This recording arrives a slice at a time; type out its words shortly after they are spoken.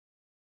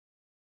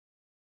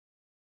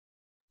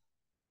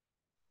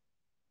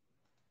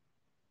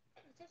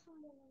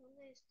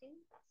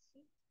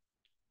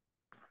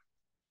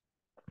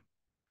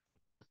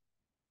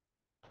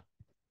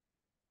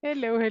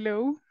Hello,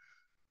 hello.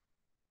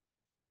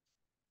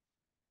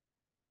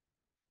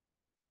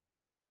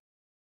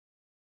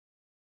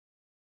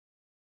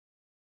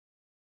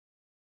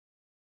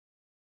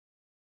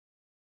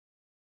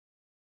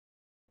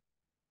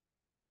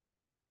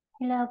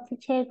 Hello,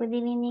 teacher. Good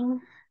evening.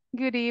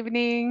 Good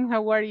evening.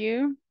 How are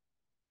you?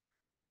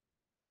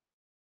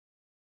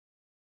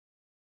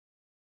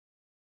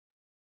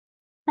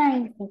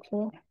 Fine,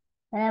 teacher.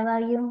 What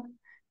about you?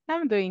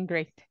 I'm doing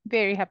great.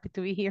 Very happy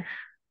to be here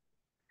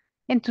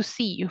and to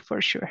see you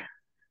for sure.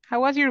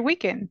 How was your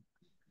weekend?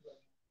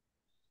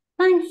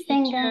 Fine,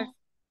 thank God. Teacher.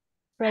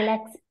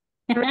 Relax.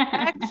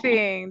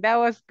 Relaxing. That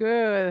was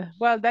good.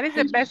 Well, that is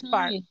the best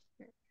part.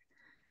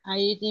 Hi, I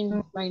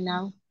eating right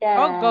now.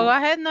 Oh, go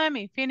That, ahead,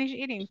 Noemi. Finish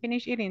eating.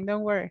 Finish eating.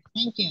 Don't worry.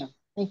 Thank you.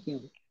 Thank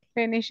you.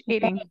 Finish that,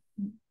 eating.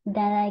 that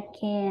I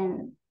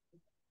can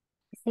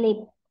sleep.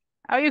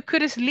 Oh, you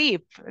could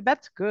sleep.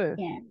 That's good.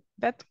 Yeah.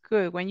 That's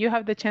good. When you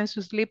have the chance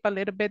to sleep a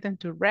little bit and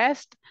to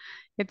rest,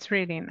 it's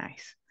really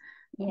nice.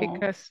 Yes.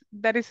 Because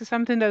that is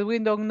something that we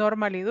don't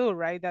normally do,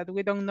 right? That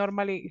we don't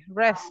normally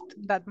rest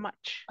that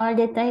much. All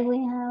the time we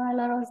have a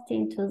lot of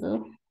things to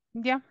do.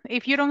 Yeah,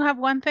 if you don't have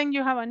one thing,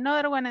 you have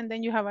another one, and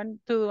then you have to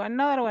do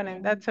another one,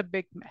 and Yeah. that's a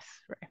big mess,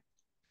 right?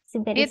 It's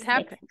very It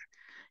stressful. happens.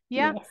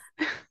 Yeah,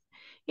 Yes.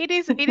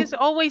 it is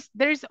always,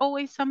 there's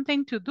always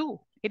something to do.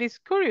 It is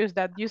curious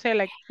that you say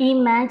like,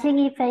 Imagine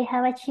if I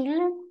have a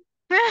children.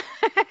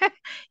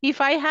 if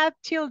I had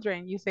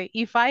children, you say,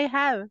 if I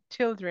had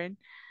children,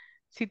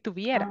 si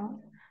tuviera,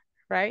 Oh,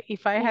 right?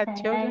 If I if had I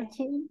children. had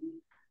children.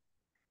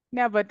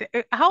 Yeah, but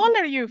how old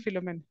are you,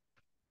 Philomen?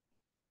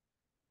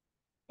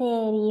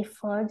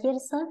 34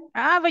 years old.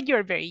 Ah, but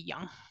you're very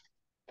young.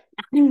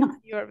 No.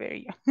 You're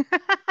very young.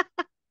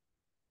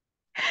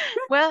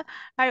 Well,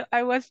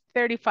 I was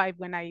 35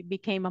 when I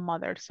became a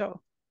mother,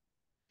 so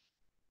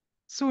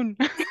soon.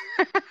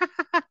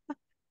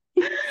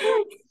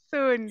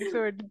 Soon,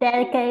 soon.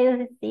 That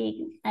kind of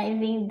thing, I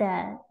think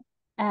that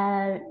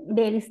are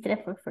very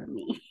stressful for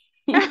me.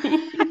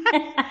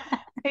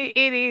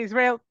 It is.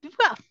 Well,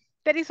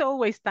 there is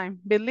always time.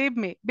 Believe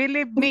me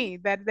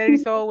that there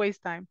is always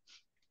time.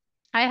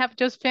 I have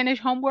just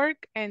finished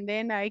homework and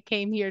then I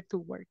came here to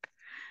work.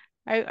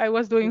 I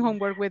was doing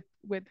homework with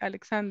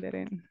Alexander,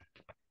 and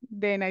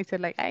then I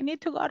said like, I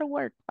need to go to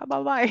work. Bye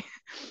bye bye.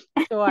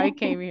 So I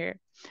came here.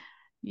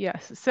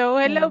 Yes. So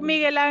hello, Yeah.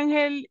 Miguel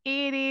Ángel,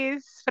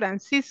 Iris,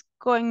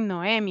 Francisco, and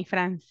Noemi.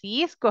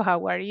 Francisco,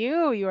 how are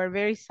you? You are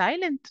very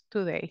silent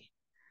today.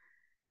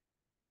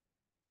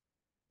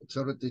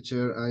 Sorry,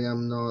 teacher, I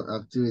am not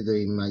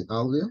activating my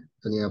audio.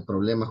 Tenía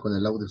problemas con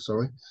el audio,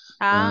 sorry.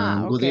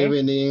 Ah, Good okay.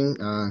 evening,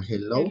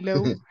 hello.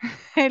 Hello.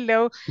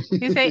 Hello.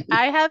 You say,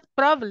 I had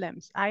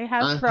problems. I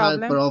had I had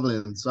problems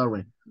problems,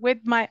 sorry.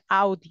 with my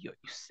audio,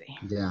 you say.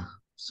 Yeah,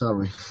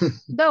 sorry.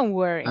 Don't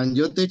worry. And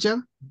you,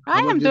 teacher?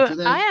 How are you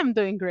today? I am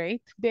doing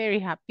great. Very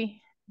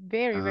happy.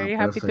 Very, very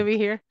happy to be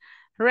Perfect. here.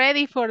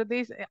 Ready for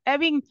this. I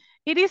mean,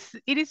 it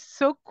is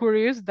so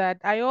curious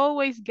that I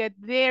always get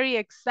very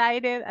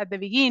excited at the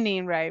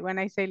beginning, right? When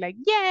I say like,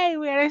 yay,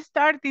 we are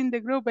starting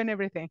the group and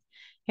everything.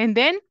 And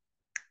then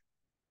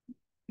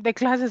the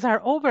classes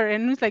are over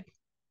and it's like,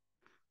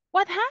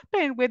 what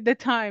happened with the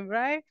time,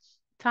 right?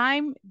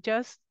 Time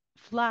just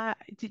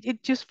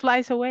it just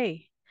flies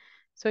away.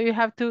 So you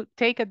have to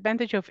take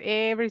advantage of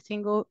every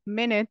single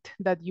minute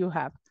that you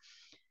have.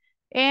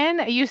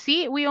 And you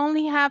see, we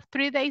only have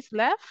 3 days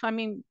left. I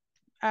mean,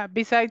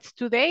 besides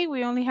today,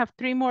 we only have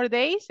 3 more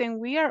days and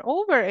we are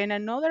over, and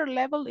another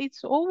level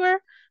it's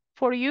over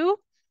for you.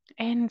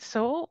 And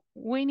so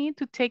we need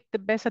to take the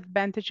best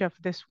advantage of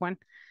this one.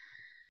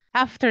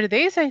 After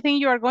this, I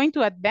think you are going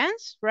to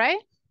advance, right?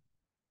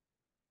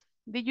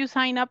 Did you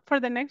sign up for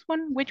the next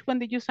one? Which one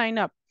did you sign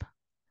up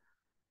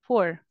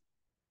for?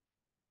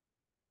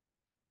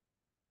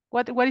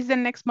 What is the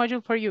next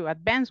module for you?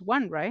 Advanced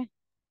one, right?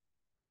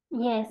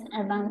 Yes,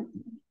 advanced.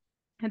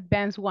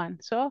 Advanced one.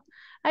 So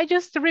I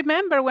just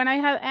remember when I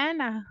had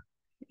Anna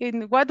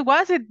in, what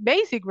was it?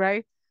 Basic,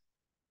 right?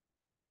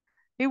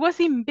 It was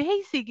in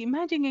basic.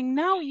 Imagine, and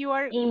now you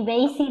are In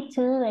basic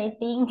too, I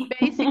think.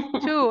 basic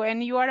too,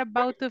 and you are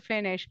about to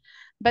finish.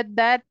 But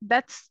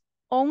that's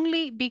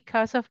only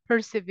because of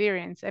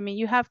perseverance. I mean,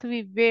 you have to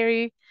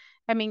be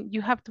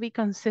you have to be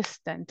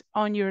consistent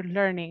on your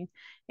learning.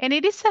 And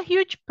it is a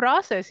huge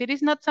process. It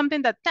is not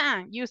something that,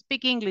 bang, you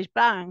speak English,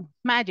 bang,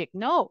 magic.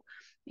 No,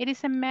 it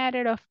is a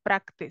matter of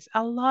practice,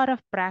 a lot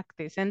of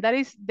practice. And that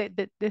is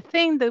the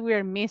thing that we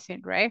are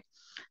missing, right?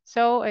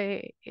 So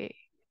it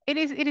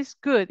is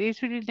good.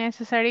 It's really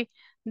necessary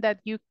that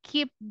you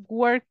keep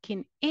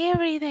working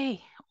every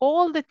day,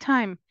 all the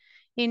time,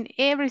 in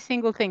every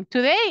single thing.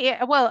 Today,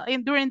 well,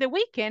 during the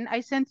weekend, I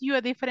sent you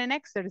a different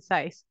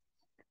exercise.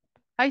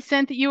 I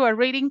sent you a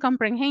reading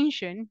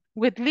comprehension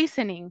with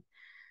listening.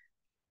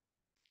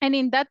 And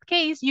in that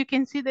case, you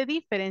can see the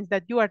difference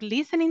that you are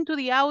listening to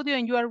the audio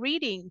and you are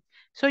reading.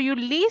 So you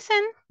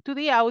listen to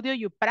the audio,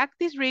 you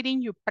practice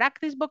reading, you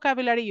practice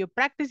vocabulary, you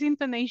practice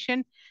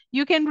intonation.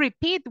 You can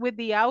repeat with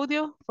the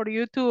audio for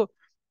you to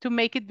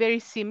make it very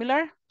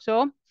similar.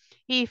 So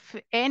if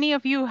any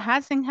of you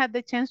hasn't had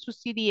the chance to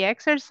see the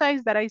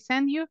exercise that I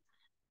send you,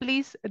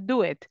 please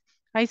do it.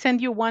 I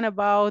sent you one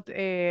about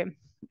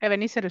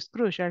Ebenezer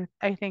Scrooge,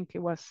 I think it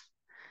was.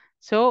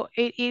 So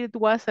it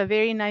was a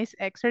very nice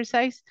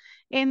exercise.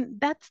 And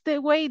that's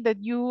the way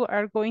that you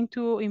are going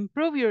to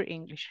improve your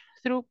English,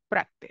 through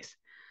practice.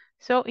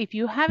 So if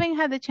you haven't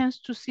had the chance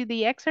to see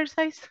the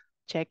exercise,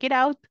 check it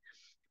out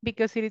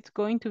because it is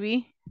going to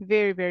be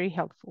very, very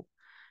helpful.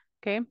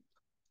 Okay.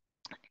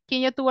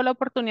 ¿Quién ya tuvo la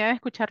oportunidad de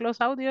escuchar los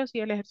audios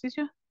y el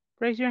ejercicio?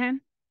 Raise your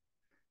hand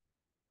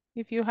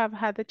if you have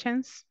had the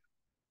chance.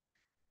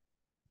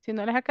 Si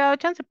no les ha quedado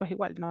chance, pues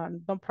igual,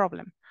 no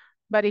problem.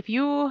 But if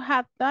you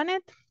have done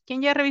it,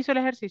 ¿quién ya revisó el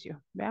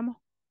ejercicio? Veamos.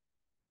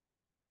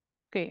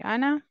 Ok,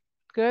 Ana,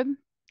 good.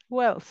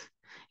 Who else?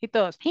 Y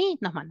todos, ¡hey!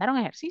 Nos mandaron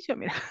ejercicio,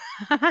 mira.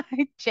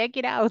 Check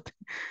it out.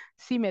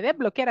 Si me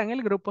desbloquearan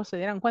el grupo, se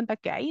dieran cuenta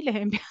que ahí les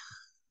envío.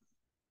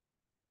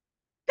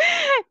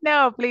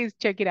 No, please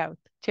check it out.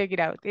 Check it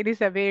out. It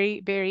is a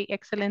very, very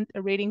excellent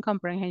reading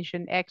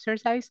comprehension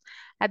exercise.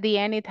 At the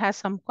end, it has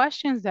some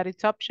questions that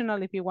it's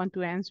optional if you want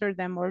to answer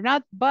them or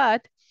not,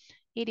 but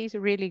it is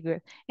really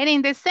good. And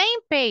in the same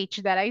page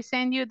that I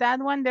send you that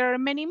one, there are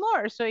many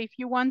more. So if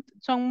you want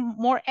some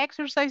more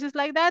exercises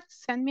like that,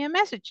 send me a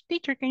message.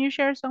 Teacher, can you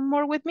share some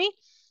more with me?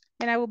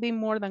 And I will be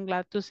more than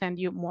glad to send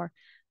you more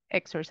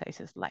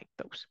exercises like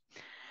those.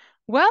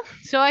 Well,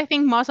 so I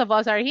think most of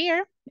us are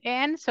here.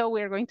 And so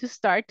we're going to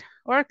start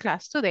our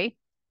class today.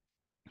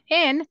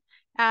 And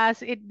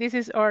as this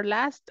is our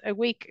last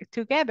week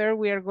together,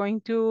 we are going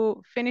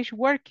to finish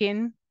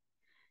working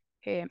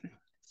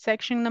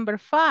section number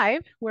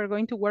 5. We're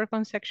going to work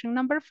on section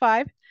number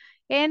 5.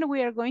 And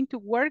we are going to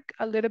work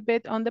a little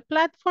bit on the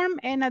platform.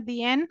 And at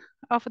the end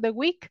of the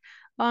week,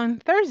 on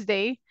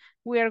Thursday,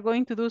 we are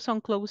going to do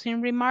some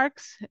closing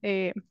remarks,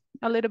 a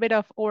little bit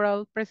of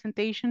oral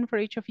presentation for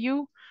each of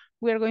you.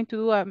 We are going to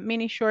do a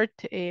mini short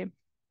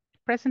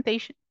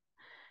presentation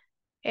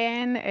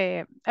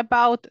and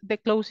about the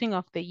closing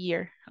of the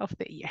year.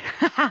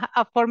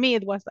 For me,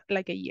 it was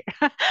like a year.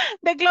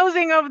 The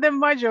closing of the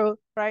module,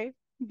 right?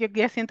 Yo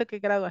ya siento que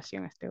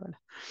graduación hola.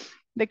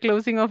 The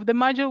closing of the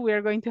module, we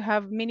are going to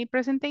have mini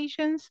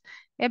presentations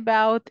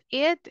about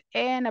it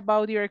and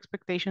about your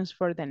expectations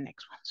for the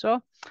next one.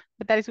 So,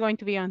 but that is going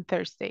to be on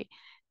Thursday.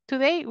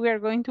 Today, we are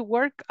going to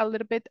work a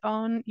little bit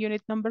on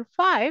unit number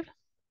 5.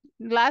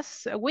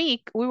 Last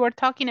week, we were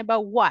talking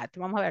about what?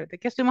 Vamos a ver, ¿de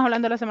qué estuvimos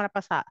hablando la semana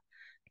pasada?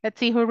 Let's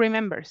see who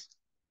remembers.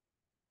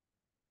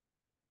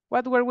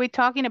 What were we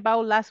talking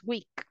about last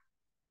week?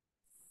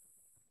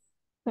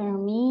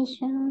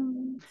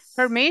 Permissions.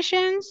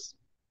 Permissions.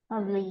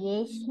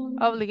 Obligations.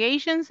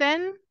 Obligations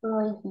and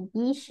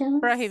Prohibitions.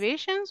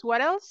 prohibitions.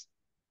 What else?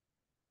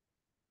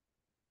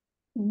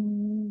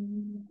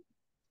 Mm,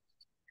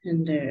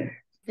 And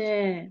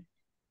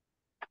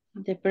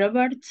the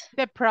proverbs.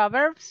 The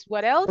proverbs.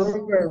 What else?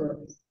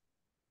 The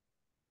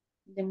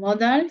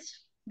modals.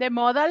 The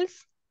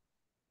modals.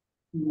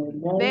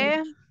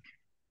 The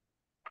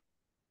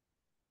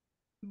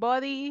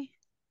body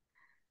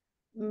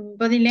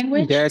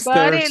language. Gestures.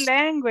 body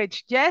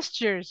language,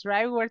 gestures,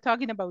 right? We're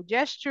talking about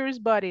gestures,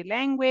 body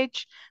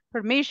language,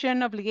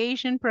 permission,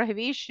 obligation,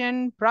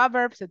 prohibition,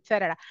 proverbs,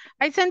 etc.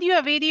 I sent you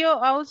a video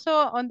also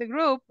on the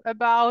group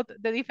about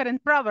the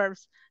different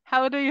proverbs.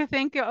 How do you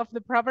think of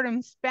the proverb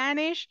in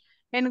Spanish?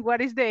 And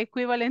what is the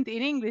equivalent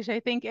in English?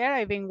 I think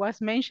Eriving was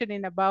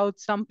mentioning about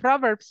some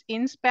proverbs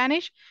in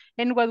Spanish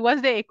and what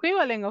was the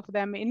equivalent of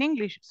them in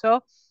English.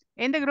 So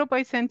in the group,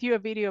 I sent you a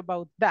video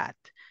about that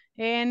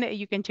and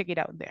you can check it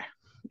out there.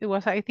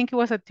 I think it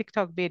was a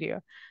TikTok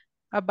video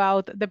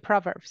about the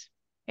proverbs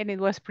and it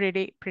was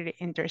pretty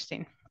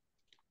interesting.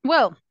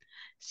 Well,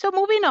 so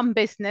moving on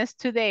business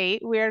today,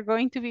 we are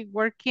going to be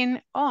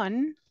working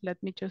on,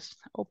 let me just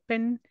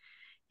open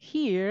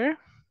here.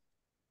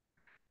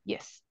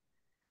 Yes.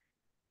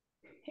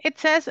 It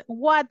says,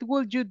 what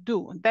would you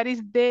do? That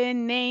is the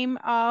name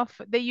of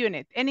the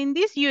unit. And in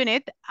this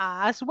unit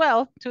as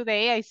well,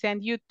 today I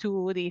send you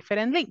 2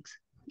 different links.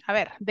 A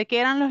ver, ¿de qué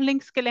eran los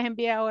links que les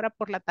envié ahora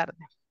por la tarde?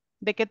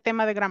 ¿De qué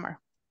tema de grammar?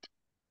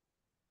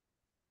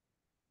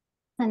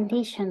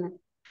 Conditional.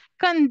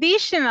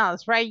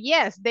 Conditionals, right?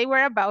 Yes, they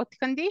were about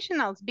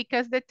conditionals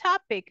because the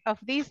topic of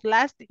this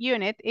last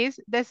unit is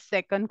the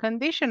second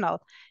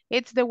conditional.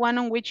 It's the one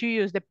on which you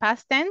use the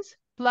past tense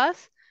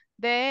plus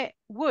the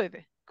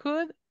would,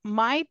 could,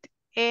 might,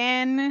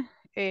 and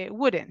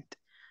wouldn't,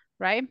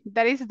 right?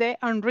 That is the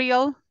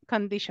unreal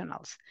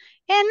conditionals.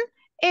 And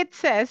it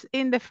says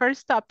in the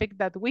first topic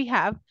that we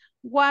have,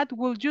 what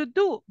would you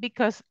do?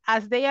 Because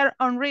as they are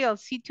unreal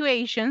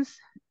situations,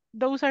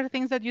 those are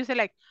things that you say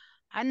like,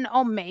 and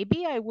oh,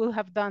 maybe I will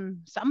have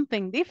done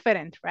something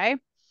different, right?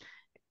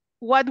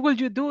 What would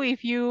you do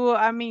if you,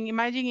 I mean,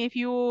 imagine if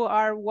you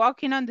are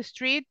walking on the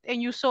street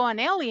and you saw an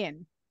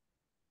alien.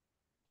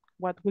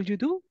 What would you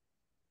do?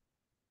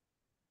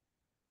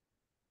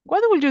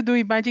 What would you do,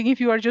 imagine,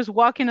 if you are just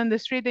walking on the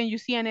street and you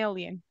see an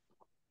alien?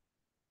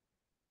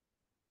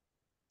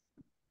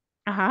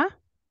 Uh-huh.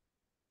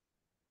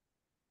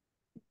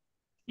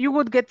 You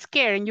would get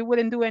scared and you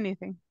wouldn't do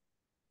anything.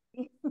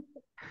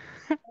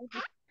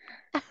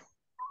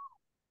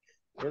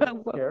 I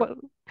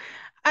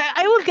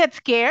will get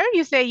scared.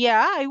 You say,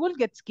 yeah, I will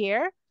get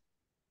scared.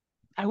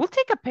 I will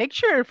take a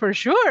picture for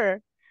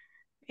sure.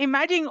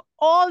 Imagine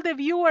all the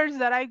viewers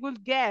that I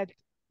would get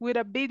with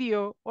a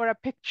video or a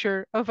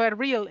picture of a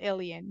real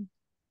alien.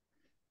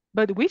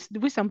 But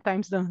we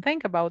sometimes don't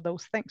think about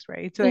those things,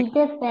 right? It's like It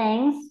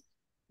depends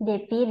the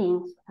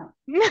appearance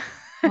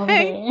of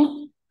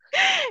the...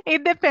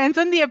 it depends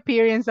on the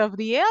appearance of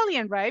the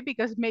alien, right?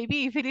 Because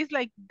maybe if it is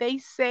like they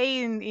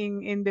say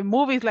in the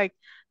movies, like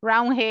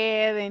round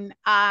head and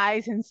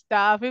eyes and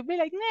stuff, it'd be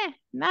like, nah,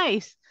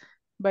 nice.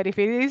 But if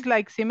it is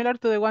like similar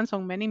to the ones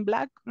on Men in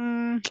Black,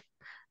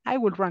 I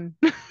would run.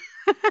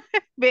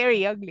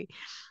 Very ugly.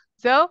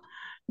 So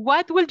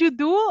what will you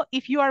do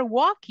if you are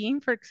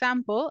walking, for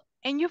example,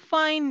 and you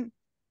find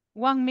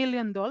 $1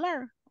 million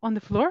on the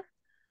floor?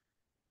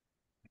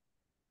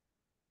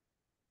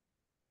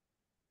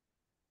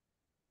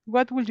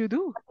 What will you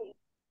do?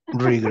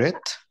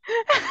 Regret.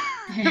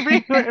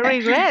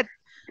 Regret.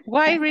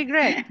 Why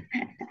regret?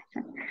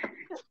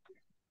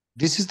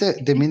 This is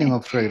the meaning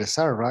of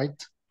regresar,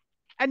 right?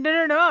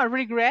 No.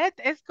 Regret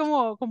es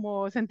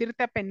como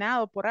sentirte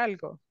apenado por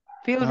algo.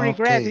 Feel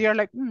regret. You're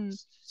like,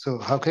 So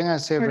how can I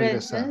say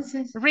regresar?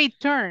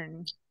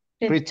 Return.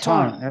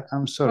 Return.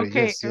 I'm sorry.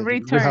 Okay, yes.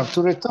 return. We have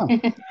to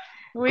return.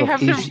 We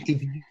have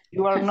if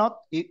you are not,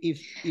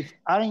 if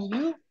aren't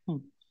you,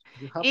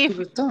 you have to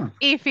return.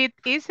 If it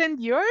isn't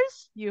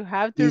yours, you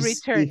have to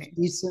return it. If it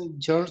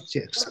isn't yours,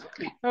 yes,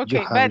 exactly.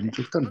 Okay, but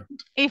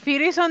if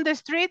it is on the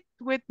street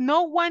with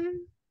no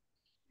one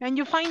and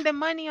you find the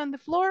money on the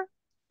floor,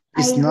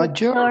 it's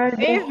not yours.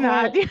 It's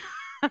not.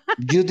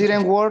 You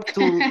didn't work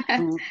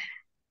to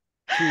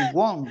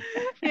want.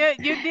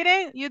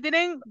 You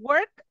didn't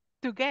work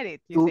to get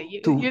it.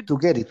 To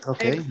get it,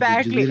 okay.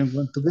 Exactly. You didn't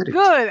want to get it.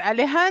 Good.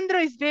 Alejandro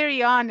is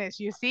very honest,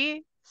 you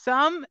see.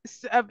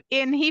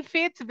 And he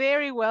fits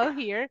very well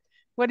here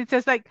when it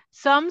says like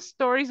some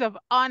stories of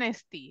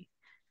honesty.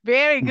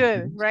 Very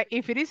good, right?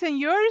 If it isn't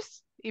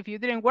yours, if you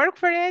didn't work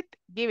for it,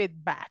 give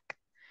it back.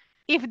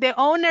 If the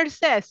owner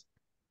says,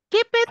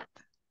 keep it,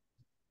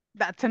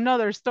 that's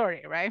another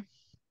story, right?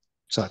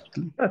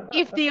 Exactly.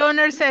 If the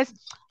owner says,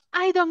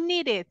 I don't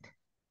need it,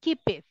 keep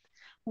it,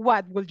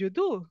 what will you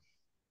do?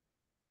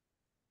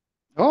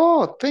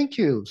 Oh, thank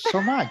you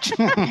so much.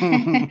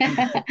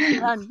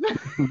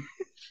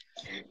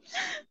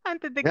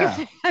 Antes de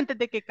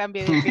que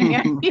cambie de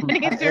opinión.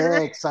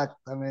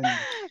 Exactamente.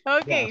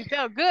 Okay,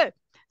 so good.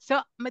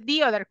 So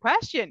the other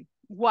question,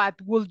 what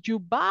would you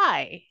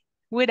buy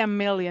with $1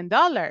 million?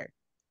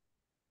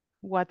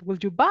 What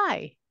would you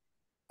buy?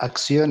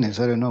 Acciones.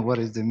 I don't know what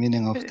is the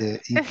meaning of the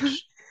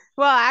English.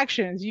 Well,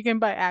 actions. You can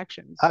buy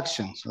actions.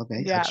 Actions.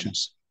 Okay. Yeah.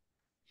 Actions.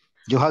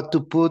 You have to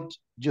put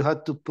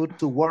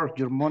to work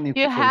your money.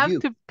 You have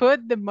to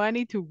put the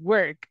money to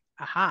work.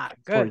 Aha,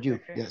 good. For you,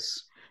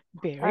 yes.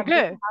 Very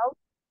good.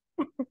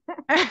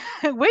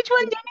 Which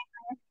one, Jenny?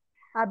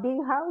 A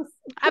big house.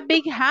 A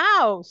big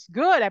house.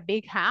 Good, a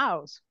big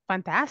house.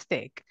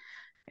 Fantastic.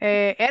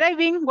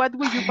 Erivin, what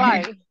would you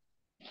buy?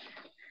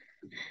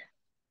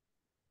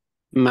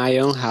 My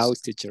own house,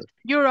 teacher.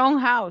 Your own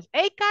house.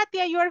 Hey,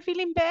 Katia, you are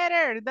feeling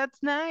better.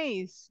 That's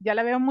nice. Ya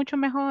la veo mucho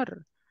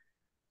mejor.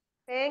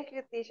 Thank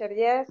you, teacher.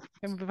 Yes.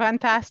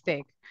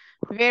 Fantastic.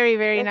 Very,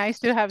 very nice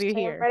to have you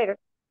here. Better.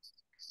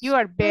 You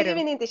are better. Good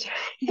evening, teacher.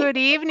 Good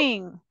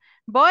evening.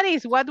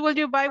 Boris, what will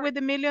you buy with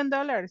 $1 million?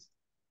 I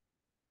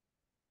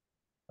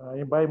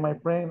buy my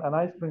friend an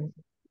ice cream.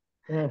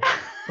 An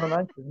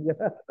ice cream,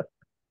 yeah.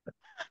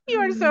 You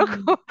are so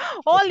cool.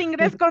 All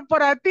Ingles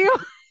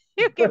corporativo.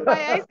 You can buy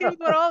ice cream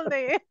for all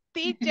the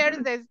teachers,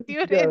 the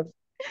students,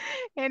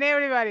 and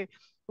everybody.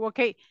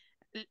 Okay.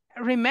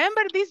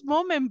 Remember this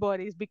moment,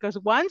 Boris, because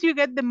once you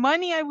get the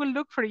money, I will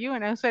look for you.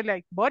 And I said,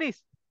 like,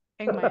 Boris,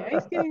 in my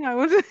ice cream, I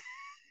was...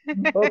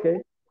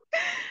 Okay.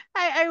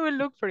 I will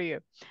look for you.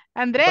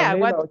 Andrea, Vanilla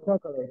what? or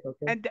chocolate,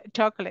 okay.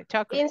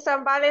 Chocolate. In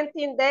San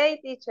Valentine Day,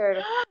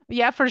 teacher.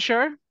 Yeah, for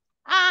sure.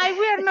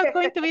 We are not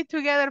going to be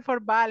together for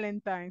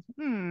Valentine's.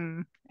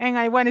 And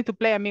I wanted to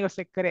play Amigo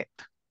Secreto.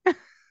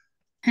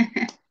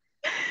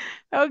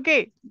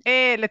 Okay,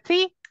 let's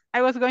see.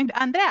 I was going to,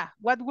 Andrea,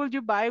 what would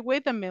you buy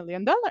with $1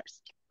 million?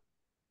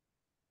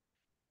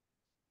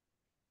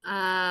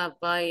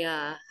 Buy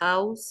a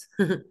house.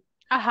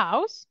 A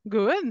house?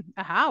 Good.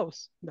 A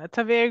house. That's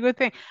a very good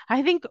thing.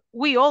 I think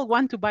we all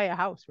want to buy a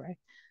house, right?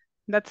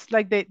 That's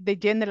like the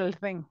general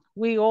thing.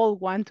 We all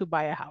want to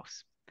buy a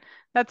house.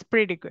 That's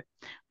pretty good.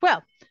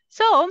 Well,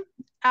 so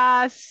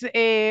as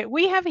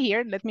we have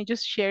here, let me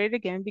just share it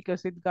again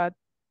because it got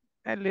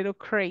a little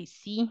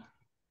crazy.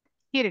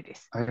 Here it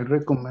is. I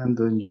recommend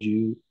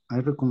you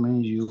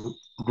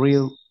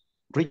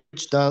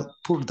rich dad,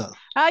 poor dad.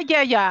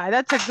 Yeah.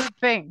 That's a good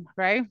thing,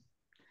 right?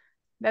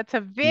 That's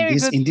a very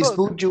good in this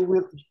book.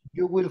 book,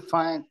 you will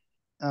find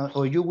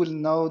or you will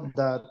know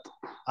that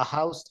a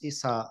house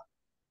is a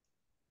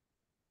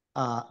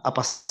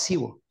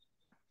pasivo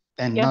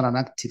and Yeah. not an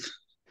active.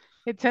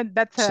 That's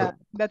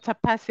a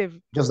passive.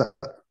 Just that.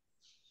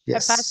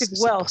 Yes, a passive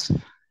it's wealth.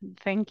 passive.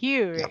 Thank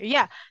you.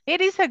 Yeah, it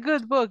is a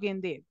good book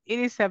indeed. It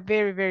is a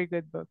very, very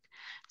good book.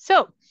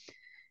 So,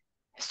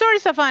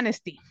 stories of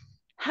honesty.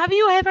 Have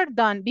you ever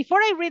done, before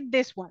I read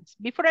this ones,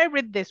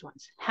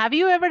 have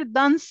you ever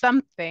done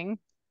something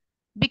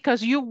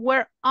because you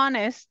were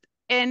honest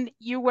and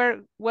you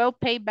were well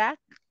paid back?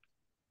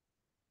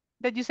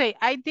 That you say,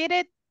 I did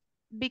it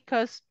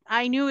because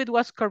I knew it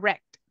was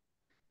correct,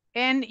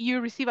 and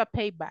you receive a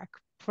payback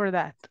for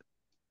that.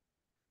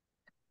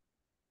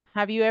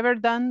 Have you ever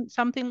done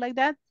something like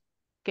that?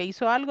 Que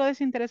hizo algo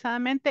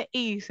desinteresadamente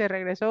y se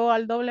regresó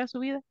al doble a su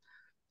vida.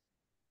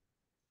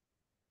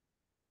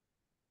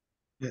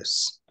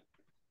 Yes.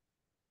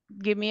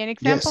 Give me an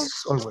example.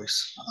 Yes,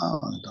 always. Oh,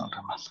 I don't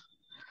remember.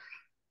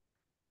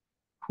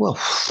 Well,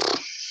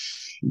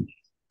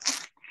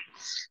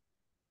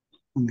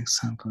 an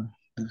example.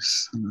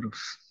 There's a lot of.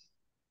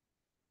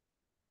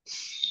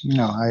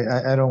 No,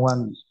 I don't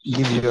want to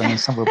give you an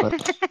example,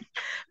 but.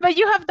 But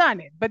you have done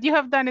it. But you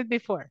have done it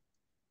before.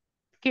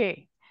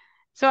 Okay.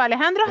 So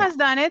Alejandro has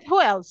done it. Who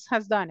else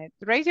has done it?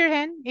 Raise your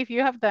hand if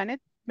you have done it.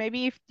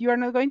 Maybe if you are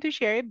not going to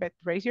share it, but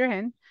raise your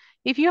hand.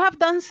 If you have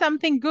done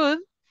something good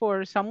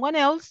for someone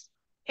else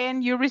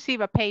and you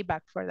receive a payback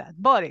for that.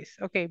 Boris.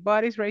 Okay,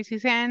 Boris raise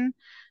his hand.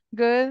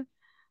 Good.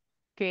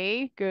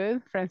 Okay,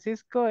 good.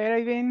 Francisco,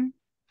 Erwin,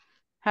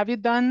 have you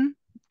done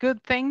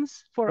good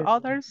things for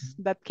others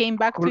that came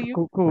back to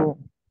you?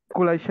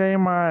 Could I share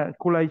my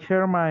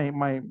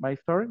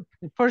story?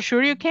 For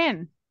sure you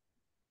can.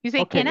 You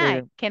say, Okay, can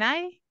I? Can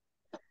I?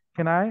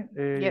 Can I?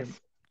 Yes.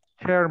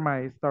 Share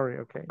my story,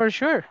 okay. For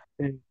sure.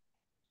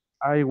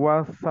 I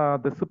was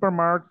at the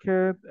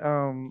supermarket.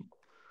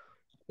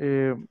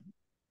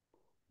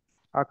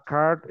 A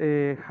card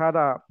had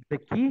the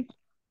key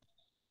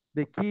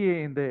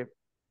in the,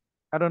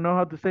 I don't know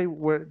how to say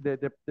where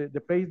the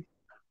page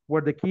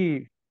where the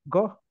key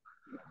go.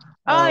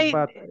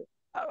 But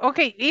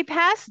okay, it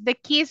has the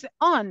keys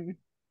on.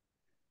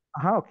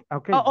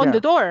 Okay. On the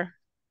door.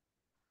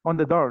 On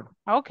the door.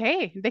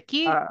 Okay, the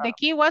key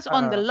was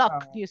on the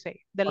lock. You say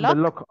the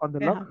lock. On the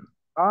lock.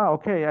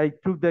 Okay. I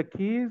took the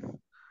keys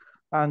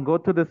and go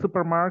to the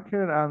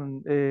supermarket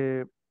and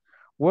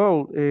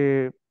call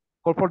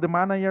for the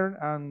manager,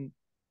 and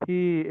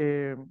he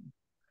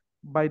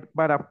by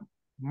a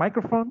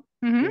microphone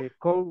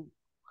call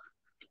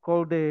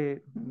the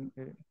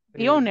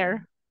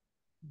owner.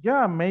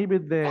 Yeah, maybe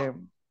the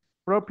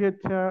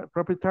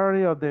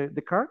proprietary of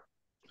the car.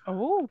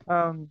 Oh.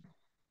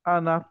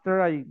 And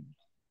after I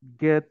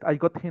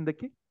got him the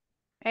key.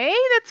 Hey,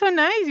 that's so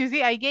nice. You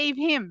see, I gave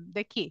him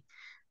the key.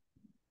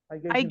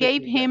 I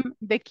gave him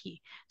the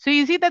key. So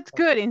you see, that's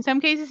good. In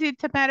some cases,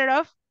 it's a matter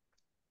of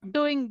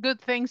doing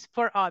good things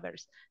for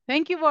others.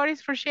 Thank you,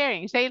 Boris, for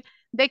sharing. You say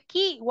the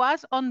key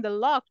was on the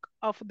lock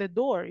of the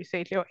door. You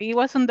say it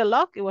was on the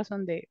lock. It was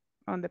on the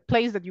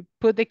place that you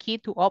put the key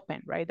to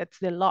open, right? That's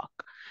the lock.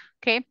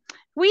 Okay.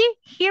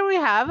 Here we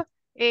have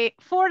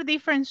 4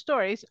 different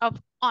stories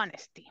of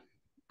honesty.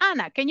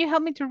 Anna, can you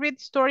help me to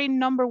read story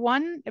number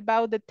 1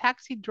 about the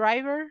taxi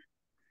driver?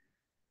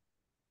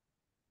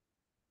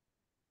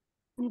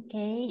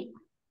 Okay.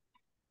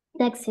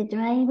 Taxi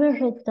driver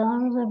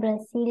returns the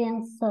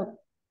Brazilian soccer.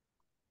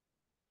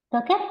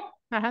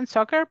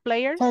 Soccer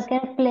players. Soccer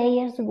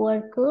players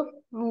World Cup,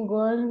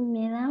 gold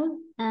medal,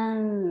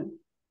 and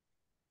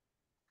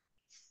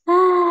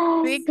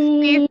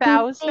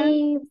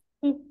 60,000.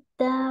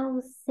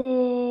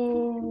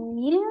 60,000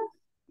 million?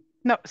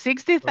 No,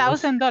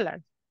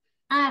 $60,000.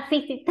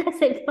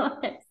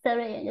 $50,000.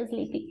 Sorry, I just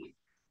sleepy.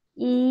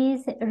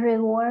 Is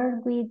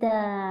reward with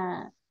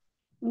a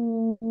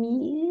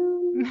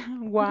million?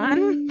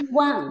 1,000.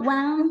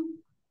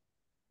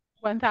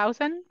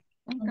 1,000.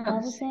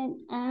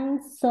 And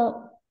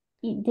so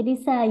there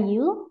is a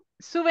U.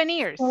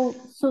 Souvenirs.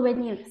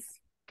 Souvenirs.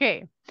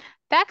 Okay.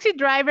 Taxi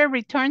driver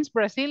returns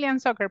Brazilian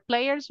soccer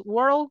players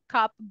World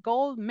Cup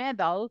gold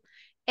medal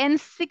and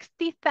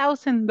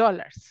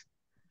 $60,000.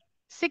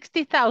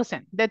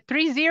 60,000. The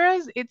 3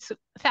 zeros, it's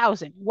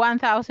 1,000.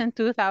 1,000,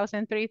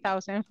 2,000,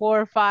 3,000,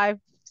 4, 5,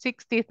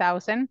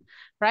 60,000,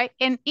 right?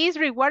 And is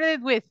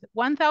rewarded with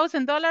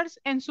 $1,000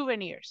 and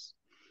souvenirs.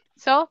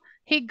 So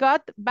he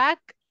got back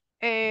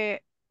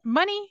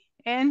money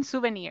and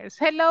souvenirs.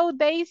 Hello,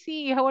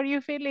 Daisy. How are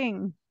you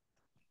feeling?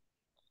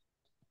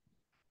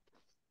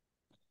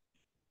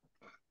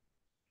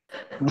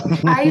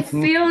 I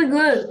feel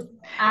good.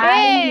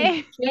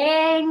 Hey!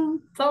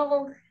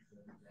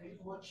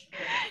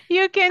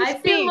 You can speak.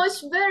 I feel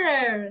much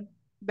better.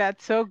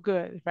 That's so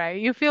good, right?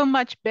 You feel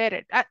much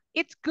better.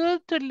 It's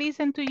good to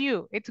listen to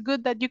you. It's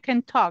good that you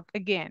can talk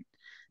again.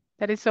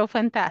 That is so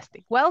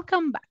fantastic.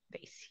 Welcome back,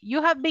 Daisy.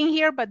 You have been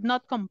here, but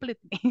not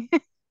completely.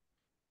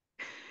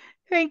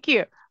 Thank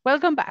you.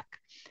 Welcome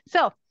back.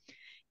 So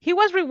he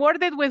was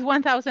rewarded with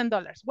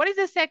 $1,000. What is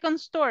the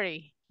second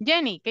story?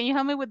 Jenny, can you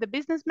help me with the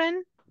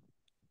businessman?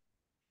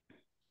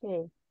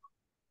 Okay.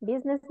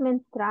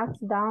 Businessman tracks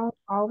down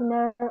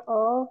owner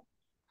of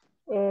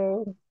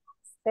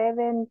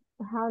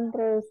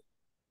 700,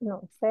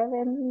 no,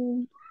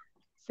 750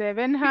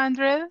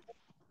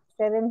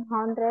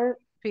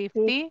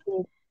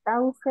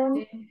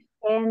 750,000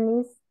 and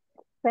is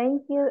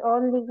thank you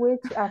only with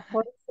a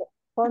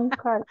phone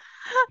call.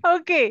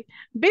 Okay,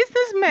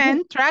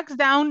 businessman tracks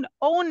down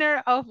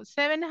owner of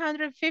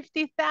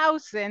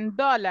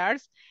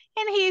 $750,000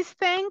 and he is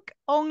thanked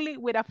only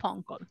with a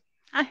phone call.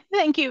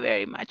 Thank you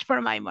very much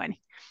for my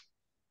money.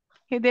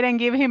 He didn't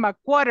give him a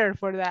quarter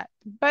for that,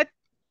 but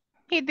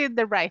he did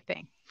the right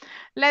thing.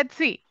 Let's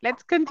see.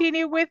 Let's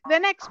continue with the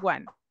next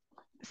one.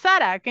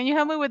 Sarah, can you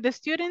help me with the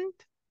student?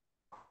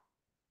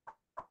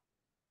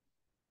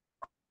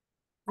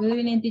 Good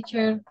evening,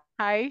 teacher.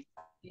 Hi.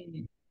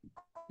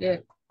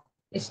 The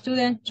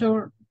student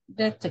tour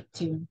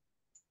detective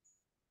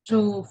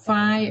to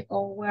find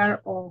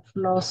aware of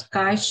lost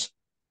cash,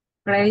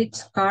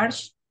 credit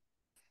cards,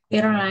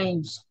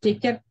 airlines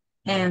ticket,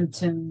 and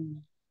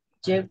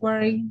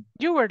jewelry,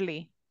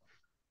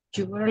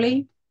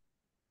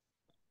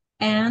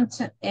 and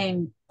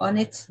on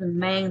its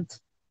meant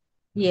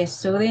the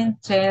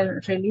student tell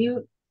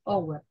relieve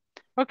over.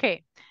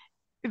 Okay,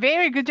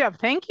 very good job.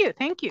 Thank you,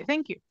 thank you,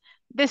 thank you.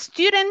 The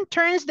student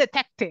turns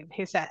detective,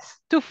 he says,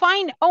 to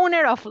find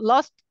owner of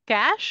lost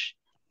cash,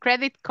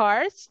 credit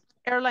cards,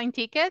 airline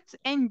tickets,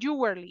 and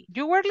jewelry.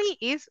 Jewelry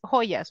is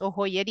joyas or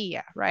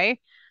joyería, right?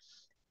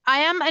 I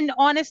am an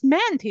honest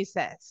man, he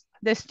says.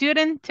 The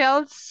student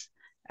tells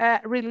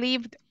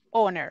relieved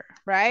owner,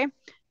 right?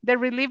 The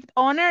relieved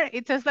owner,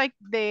 it says like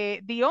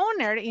the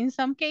owner, in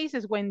some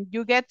cases, when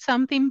you get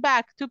something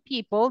back to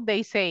people,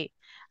 they say,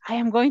 I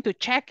am going to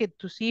check it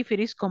to see if it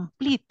is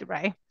complete,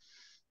 right?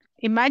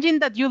 Imagine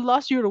that you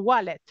lost your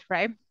wallet,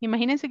 right?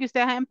 Imagínense que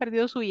ustedes hayan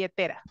perdido su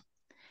billetera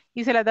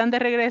y se la dan de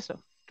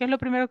regreso. ¿Qué es lo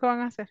primero que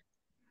van a hacer?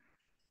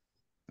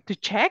 To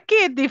check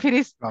it if it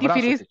is.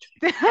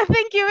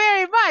 Thank you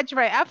very much,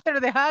 right? After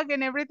the hug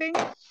and everything.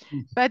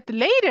 But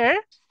later,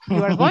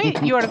 you are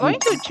going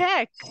to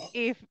check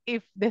if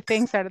the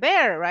things are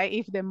there, right?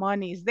 If the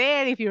money is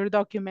there, if your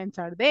documents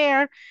are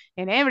there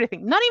and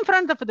everything. Not in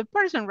front of the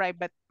person, right?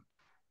 But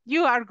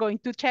you are going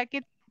to check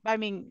it, I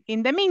mean,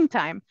 in the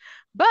meantime.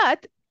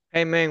 But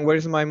hey man,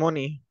 where's my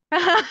money?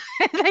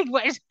 like,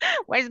 where's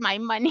my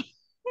money?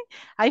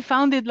 I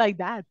found it like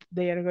that,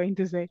 they are going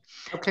to say.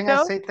 How can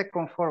I say te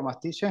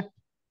conformas, teacher?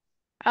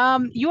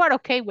 You are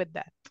okay with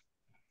that.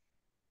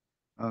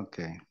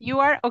 Okay. You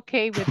are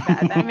okay with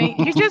that. I mean,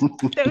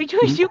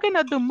 you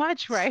cannot do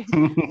much, right?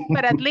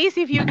 But at least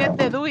if you get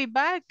the dewey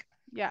back,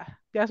 ya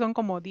son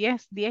como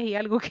 10 y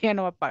algo que ya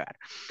no va a pagar.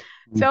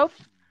 So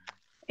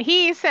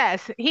he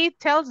says, he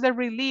tells the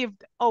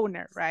relieved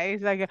owner, right?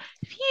 It's like,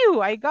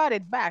 phew, I got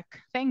it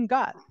back. Thank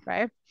God,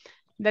 right?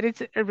 That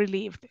it's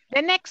relieved.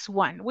 The next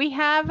one, we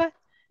have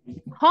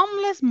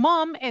homeless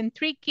mom and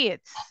 3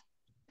 kids.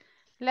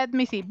 Let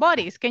me see.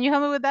 Boris, can you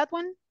help me with that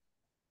one?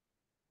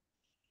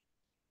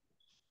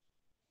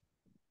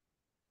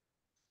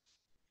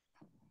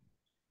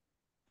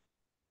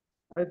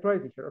 I try,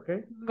 teacher,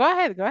 okay? Go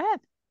ahead, go ahead.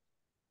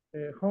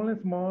 Homeless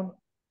mom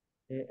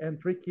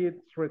and 3 kids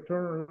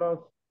return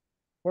lost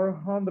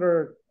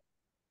 400,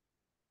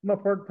 no,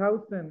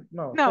 4,000,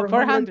 no. No,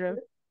 400.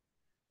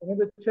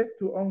 Another check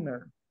to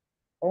owner.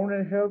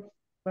 Owner helps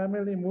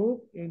family move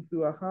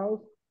into a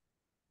house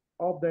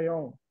of their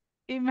own.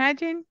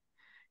 Imagine.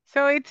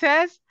 So it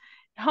says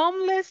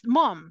homeless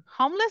mom.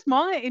 Homeless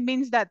mom, it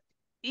means that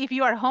if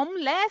you are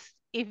homeless,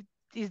 is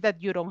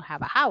that you don't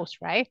have a house,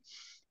 right?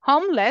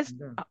 Homeless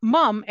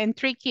mom and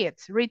 3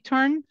 kids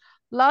return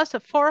lost a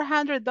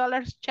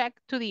 $400 check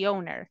to the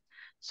owner.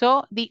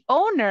 So the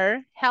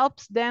owner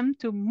helps them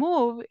to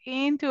move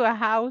into a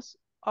house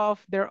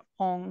of their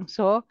own.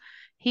 So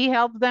he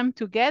helped them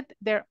to get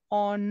their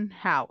own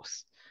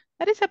house.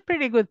 That is a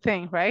pretty good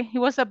thing, right? It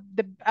was a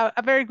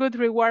very good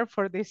reward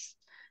for these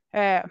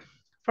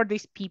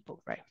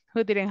people, right?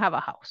 Who didn't have a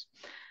house.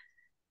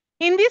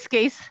 In this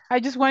case, I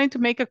just wanted to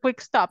make a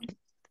quick stop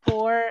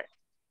for,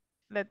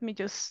 let me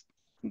just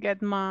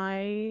get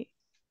my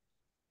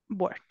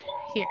board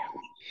here.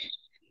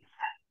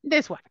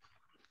 This one.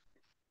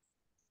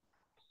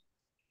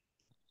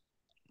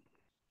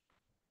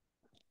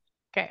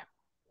 Okay.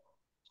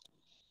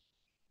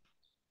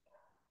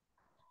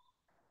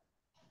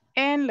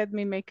 And let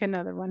me make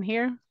another one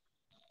here.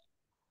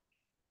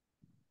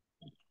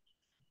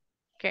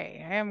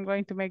 Okay, I am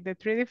going to make the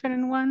 3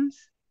 different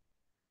ones.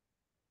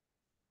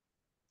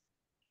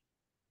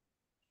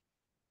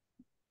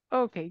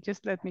 Okay,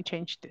 just let me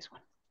change this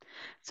one.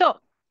 So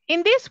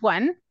in this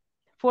one,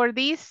 for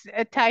this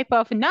type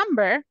of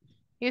number,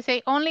 you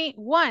say only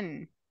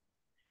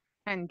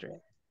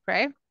 100,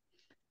 right?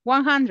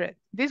 100.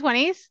 This one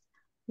is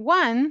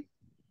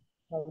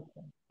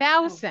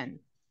 1,000.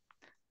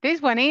 This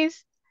one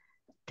is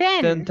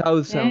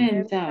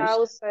 10,000.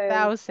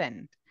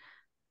 10,000.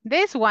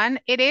 This one,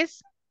 it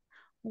is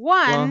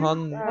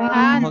 100,000.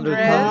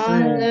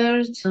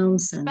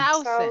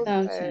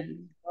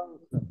 100,000.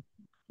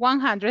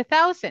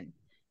 100,000.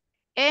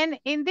 And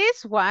in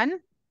this one,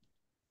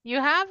 you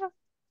have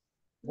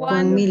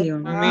 1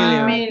 million.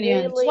 1 million.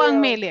 Million.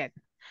 1 million.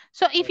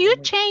 So if you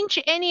change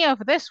any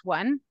of this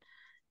one,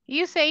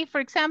 you say,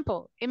 for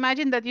example,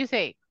 imagine that you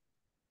say,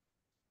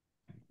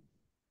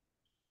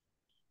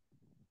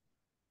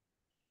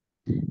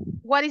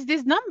 what is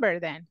this number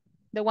then?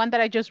 The one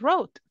that I just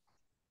wrote.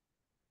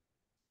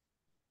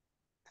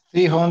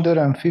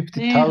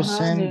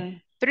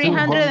 350,000.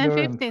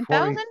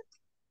 315,000?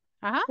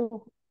 Uh-huh.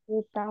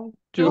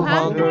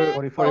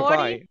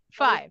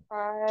 245.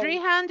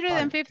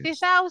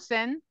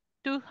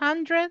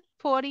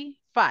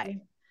 350,245.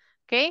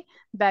 Okay,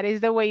 that is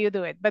the way you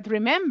do it. But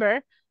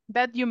remember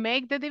that you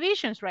make the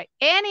divisions, right?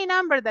 Any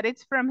number that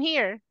it's from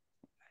here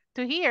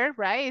to here,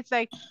 right? It's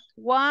like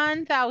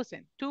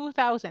 1,000,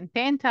 2,000,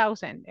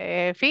 10,000,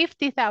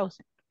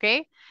 50,000,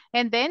 okay?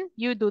 And then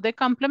you do the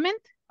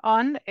complement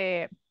on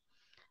the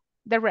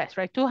rest,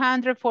 right?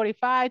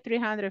 245,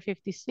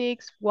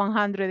 356,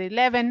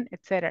 111,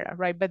 etc.,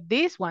 right? But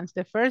these ones,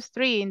 the first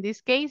three, in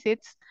this case,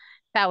 it's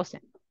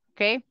 1,000,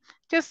 okay?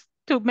 Just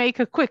to make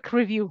a quick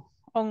review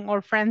on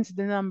our friends,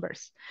 the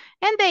numbers.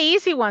 And the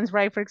easy ones,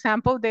 right? For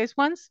example, these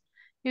ones,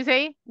 you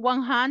say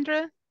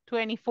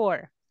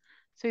 124.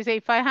 So you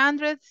say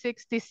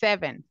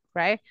 567,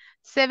 right?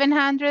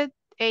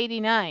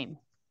 789,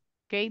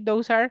 okay?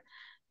 Those are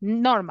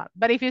normal.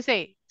 But if you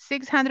say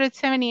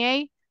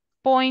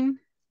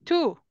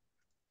 678.2,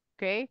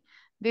 okay?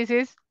 This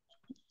is,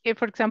 if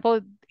for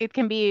example, it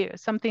can be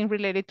something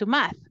related to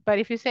math. But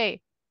if you say,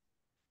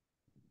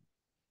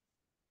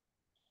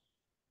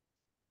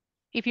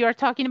 if you are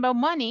talking about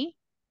money,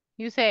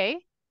 you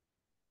say,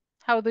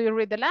 how do you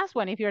read the last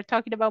one if you're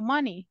talking about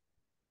money?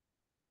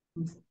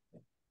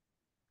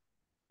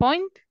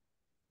 Point?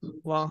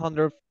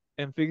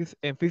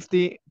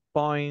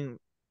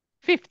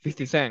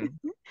 150.50 cents.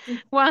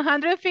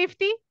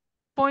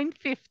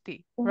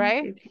 150.50,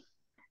 right?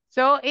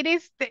 So it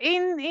is,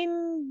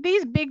 in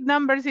these big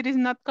numbers, it is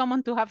not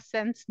common to have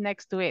cents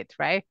next to it,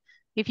 right?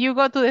 If you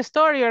go to the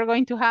store, you're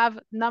going to have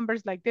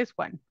numbers like this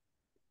one.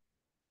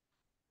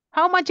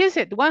 How much is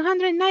it?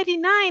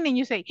 199. And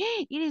you say,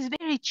 hey, it is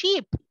very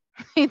cheap.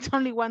 It's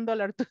only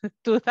 $1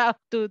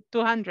 to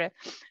 200.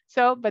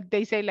 So, but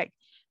they say like,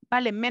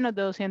 vale menos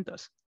de 200.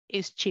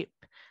 Is cheap.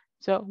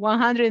 So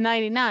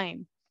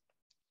 199.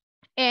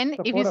 And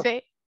if you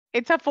say,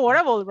 it's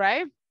affordable,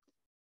 right?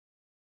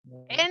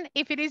 And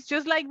if it is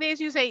just like this,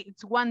 you say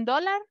it's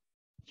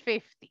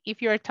 $1.50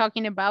 if you're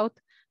talking about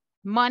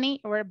money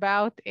or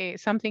about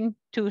something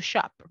to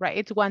shop, right?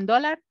 It's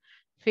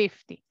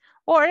 $1.50.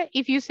 Or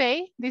if you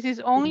say this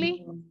is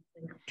only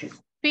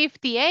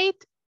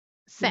 58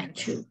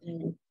 cents.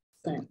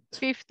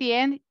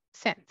 58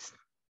 cents.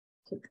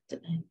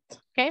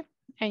 Okay,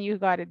 and you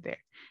got it there.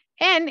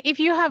 And if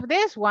you have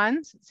this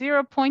one,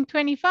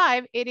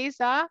 0.25, it's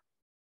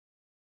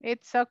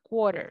a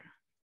quarter.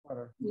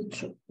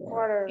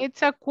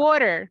 It's a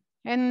quarter.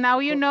 And now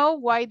you know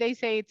why they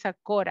say it's a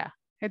cora.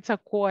 It's a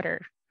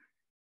quarter.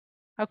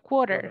 A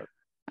quarter.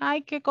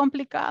 Ay, qué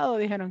complicado,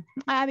 dijeron.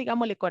 Ah,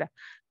 digámosle cora.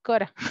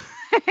 Cora.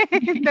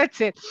 That's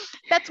it.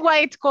 That's why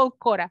it's called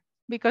cora,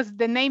 because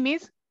the name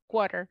is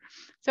quarter.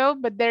 So,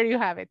 but there you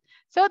have it.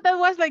 So that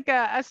was like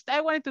I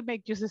wanted to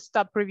make just a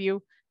stop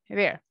review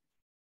there.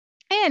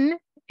 And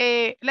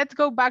let's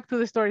go back to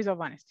the stories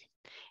of honesty.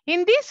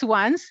 In these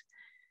ones,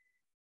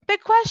 the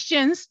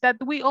questions that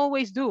we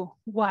always do,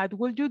 what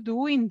will you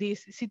do in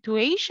these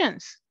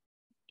situations?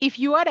 If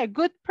you are a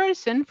good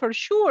person, for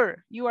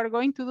sure, you are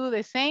going to do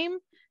the same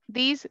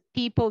these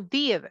people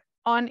did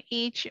on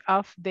each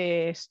of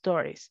the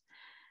stories.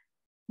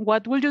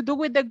 What will you do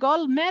with the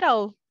gold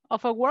medal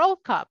of a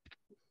World Cup?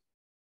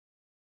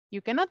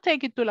 You cannot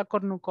take it to la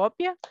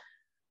cornucopia.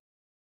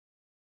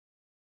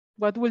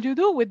 What will you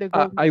do with the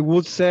gold medal? I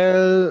would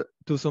sell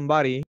to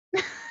somebody.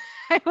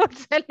 I would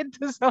sell it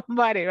to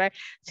somebody, right?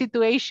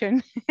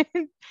 Situation.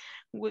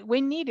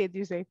 we need it,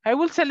 you say. I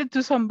will sell it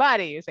to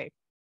somebody, you say.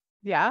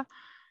 Yeah.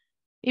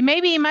 And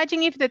maybe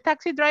imagine if the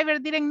taxi driver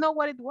didn't know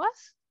what it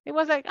was. It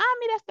was like,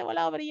 mira este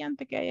volado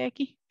brillante que hay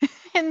aquí.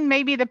 And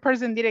maybe the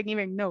person didn't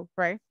even know,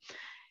 right?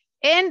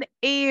 And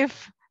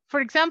if,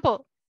 for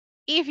example,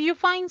 if you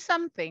find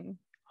something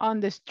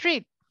on the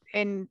street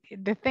and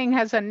the thing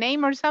has a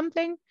name or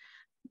something,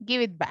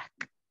 give it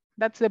back.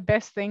 That's the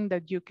best thing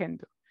that you can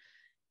do.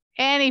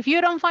 And if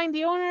you don't find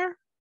the owner,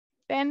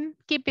 then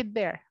keep it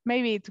there.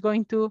 Maybe it's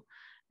going to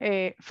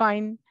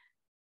find,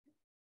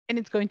 and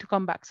it's going to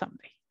come back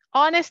someday.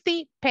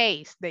 Honesty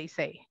pays, they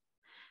say.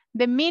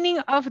 The meaning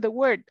of the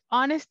word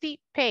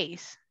honesty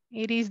pays.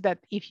 It is that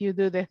if you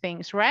do the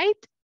things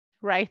right,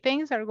 right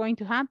things are going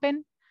to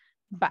happen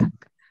back.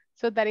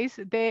 So that is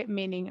the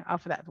meaning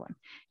of that one.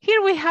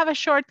 Here we have a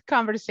short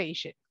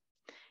conversation.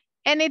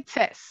 And it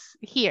says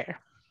here,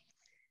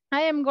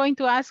 I am going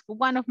to ask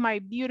one of my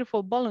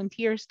beautiful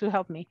volunteers to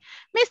help me.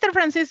 Mr.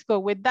 Francisco,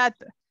 with that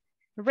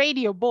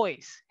radio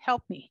voice,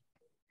 help me.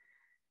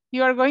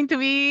 You are going to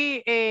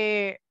be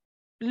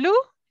Lou,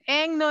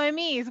 and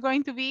Noemi is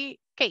going to be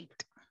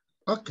Kate.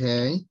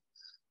 Okay.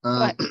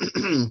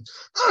 Come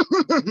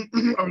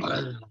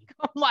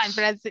on,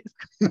 Francis.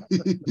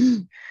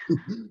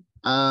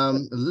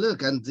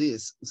 Look at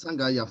this. Some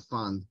guy are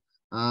fun.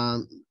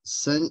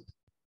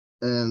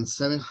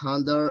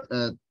 700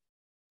 at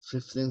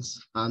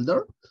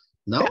 1500.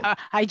 No,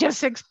 I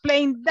just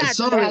explained that.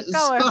 sorry.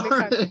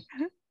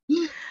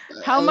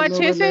 How much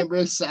don't is it? remember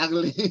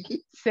exactly.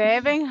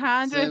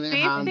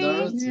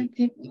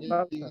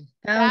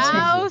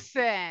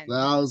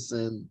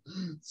 750,000.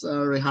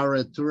 Sorry,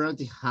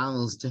 120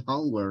 pounds to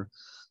homework.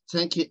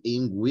 Thank you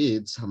in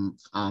with some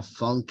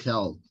phone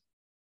call.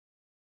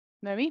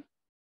 Maybe.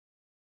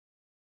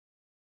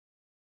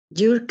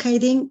 You're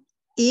kidding.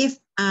 If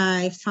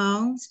I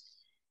found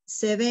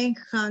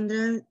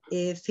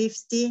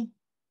 750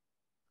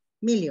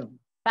 million.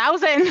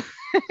 Thousand.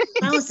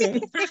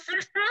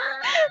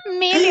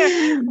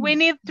 Million. We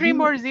need 3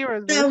 more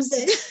zeros.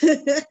 Thousand.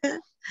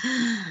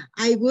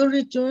 I will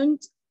return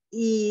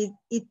it.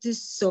 It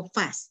is so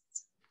fast.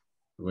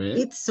 Wait,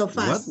 it's so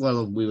fast. What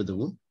will we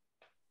do?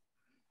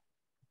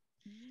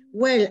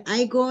 Well,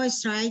 I go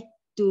straight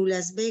to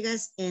Las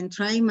Vegas and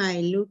try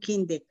my luck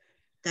in the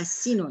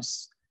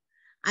casinos.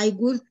 I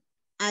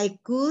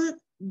could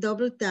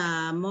double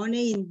the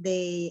money in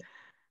the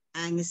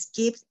and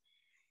skip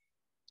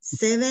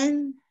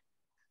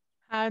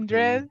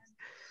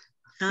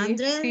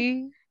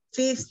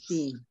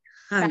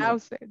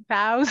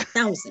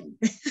 750,000.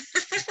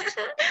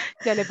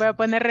 Ya le voy a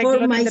poner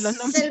reglones de los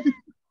nombres.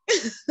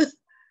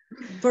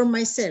 For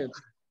myself.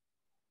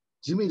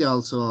 Jimmy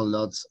also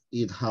lots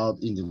it out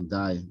in the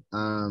day.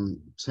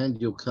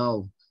 Send you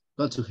call.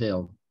 Go to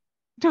hell.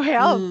 To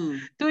hell?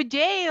 To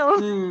jail.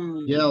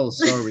 Jail,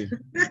 sorry.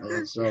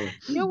 Sorry.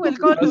 You will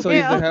go to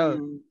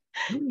hell.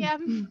 Yeah.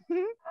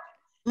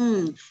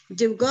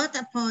 You got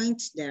a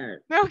point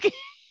there. Okay.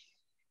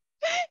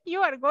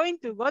 You are going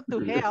to go to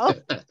hell.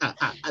 To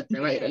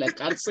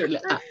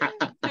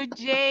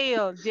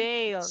jail.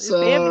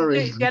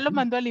 Sorry. Ya lo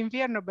mandó al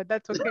infierno, but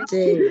that's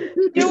okay.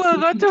 You will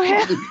go to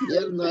hell.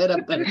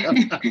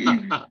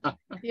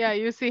 Yeah,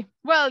 you see.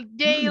 Well,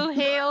 jail,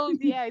 hell,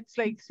 yeah, it's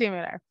like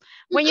similar.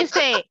 When you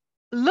say,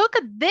 look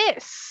at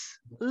this.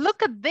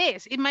 Look at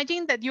this.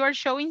 Imagine that you are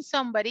showing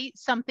somebody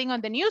something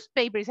on the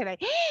newspaper. You say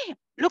like, hey,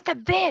 look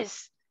at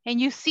this.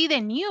 And you see the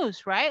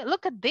news, right?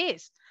 Look at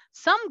this.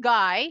 Some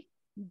guy,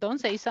 don't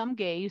say some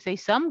gay, you say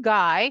some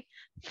guy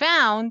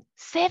found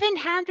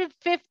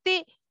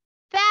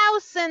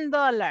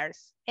 $750,000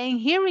 and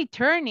he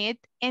returned it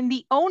and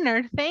the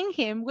owner thanked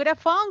him with a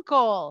phone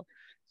call.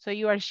 So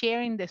you are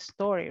sharing the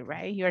story,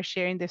 right? You are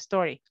sharing the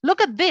story.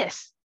 Look at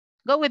this.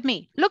 Go with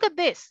me. Look at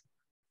this.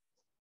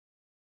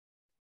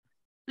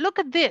 Look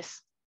at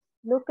this.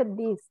 Look at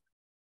this.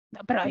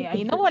 No, pero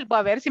ahí no vuelvo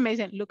a ver si me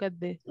dicen, look at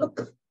this. Look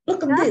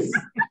at this.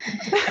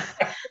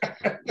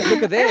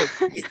 Look at this.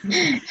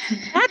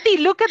 Katy,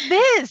 look at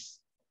this.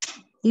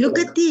 Look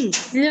at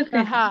this.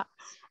 Ajá.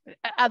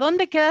 ¿A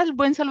dónde queda el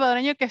buen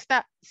salvadoreño que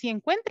está? Si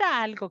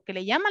encuentra algo que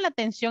le llama la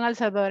atención al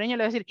salvadoreño,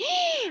 le va a decir,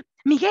 ¡Eh!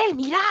 Miguel,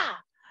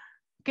 mira.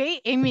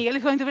 Okay, and Miguel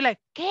is going to be like,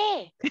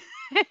 ¿qué?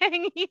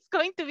 And he's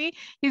going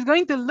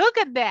to look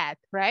at that,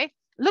 right?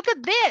 Look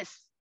at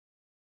this.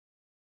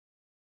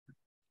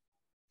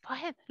 Go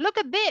ahead. Look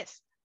at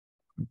this.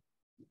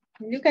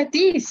 Look at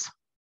this.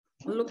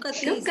 Look at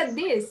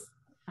this.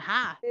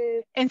 Ajá.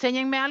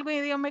 Enséñenme algo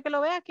y díganme que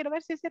lo vea. Quiero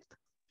ver si es cierto.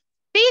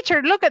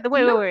 Teacher, look at,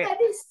 wait.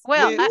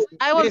 Well,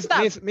 I will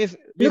stop. Look at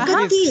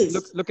this.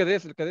 Look at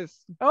this. Look at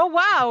this. Oh,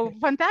 wow.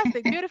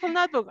 Fantastic. Beautiful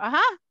notebook.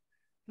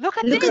 Look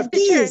at Look this, at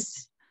teacher.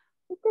 this.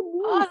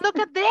 Oh, look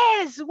at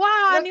this.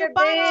 Wow, Look new at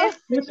bottle. this,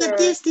 Look at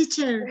this,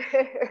 teacher.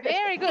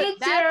 Very good.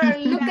 Teacher,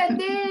 look at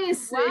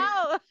this.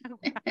 Wow.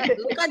 Look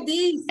at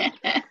this.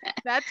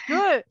 That's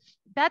good.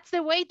 That's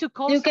the way to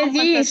call Look at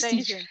someone's this,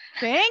 attention. teacher.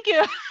 Thank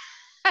you.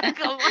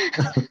 Come on.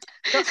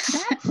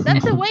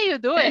 That's the way you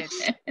do it.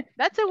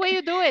 That's the way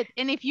you do it.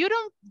 And if you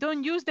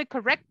don't use the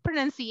correct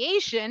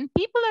pronunciation,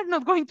 people are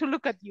not going to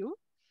look at you.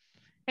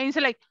 And you say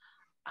like,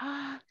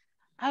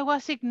 I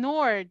was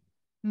ignored.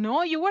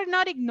 No, you were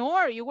not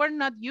ignored. You were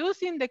not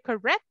using the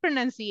correct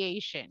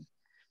pronunciation.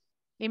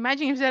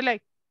 Imagine if they're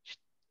like,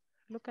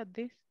 look at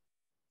this.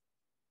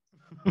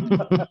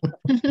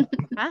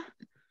 Huh?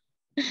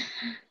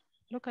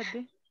 Look at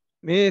this.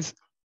 Miss,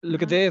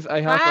 look at this.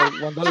 I have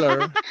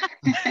 $1.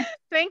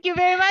 Thank you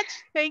very much.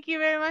 Thank you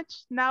very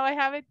much. Now I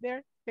have it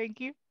there.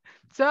 Thank you.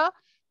 So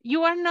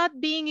you are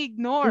not being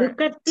ignored. Look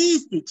at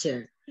this,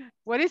 teacher.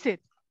 What is it?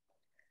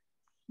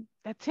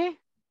 That's it.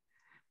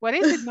 What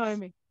is it,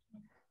 Noemi?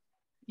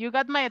 You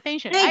got my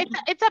attention.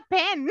 It's a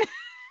pen.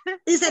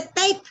 It's a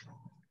tape.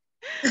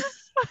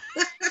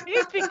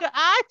 It's because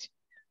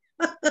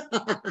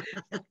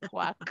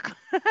Quack.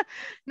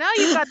 Now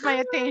you got my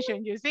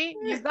attention, you see?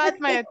 You got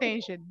my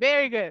attention.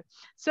 Very good.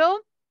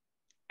 So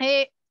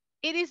it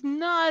is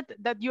not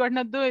that you are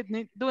not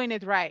doing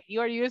it right.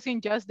 You are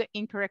using just the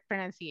incorrect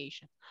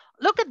pronunciation.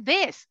 Look at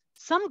this.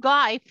 Some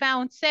guy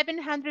found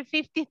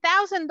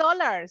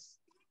 $750,000.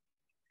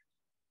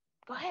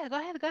 Go ahead.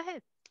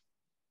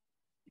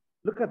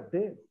 Look at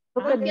this.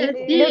 Look at Look at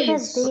this.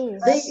 this. Look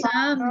at this.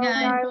 Some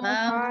guy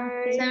found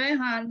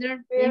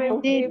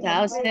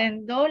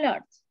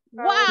 $750,000.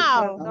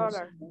 Wow.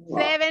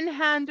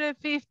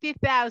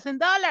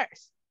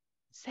 $750,000.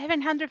 $750,000.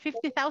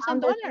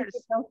 $750,000.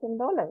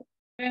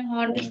 $750,000.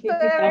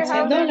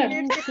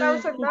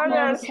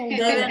 $750,000.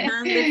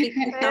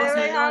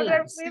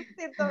 $750,000.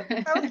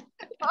 $750,000.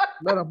 A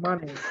lot of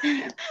money.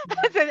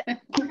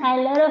 A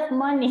lot of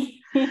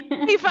money.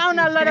 He found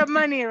a lot of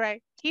money,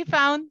 right? He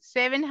found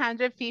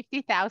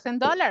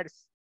 $750,000.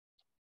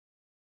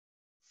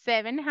 $750,000.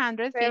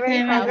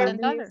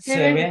 $750,000.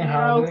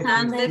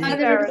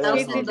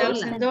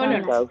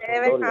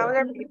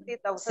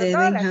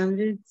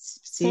 $750,000.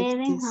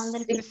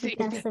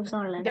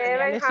 $750,000.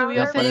 Ya le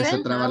subió Ya parece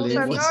 60.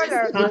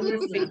 trabalenguas.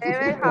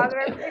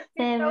 $750,000.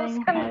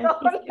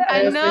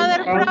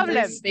 Another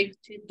problem.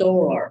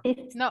 $750.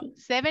 No,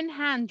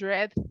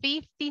 $750,000.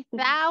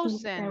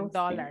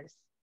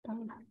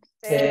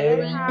 $750,000.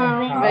 There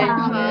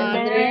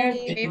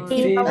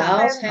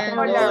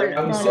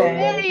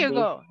you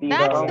go.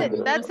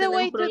 That's the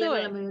way to do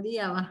it.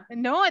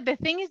 No, the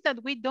thing is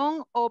that we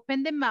don't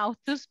open the mouth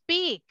to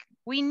speak.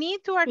 We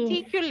need to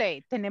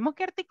articulate. Tenemos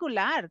que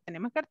articular.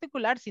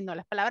 Si no,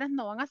 las palabras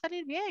no van a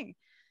salir bien.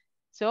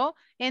 So,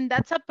 and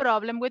that's a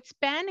problem with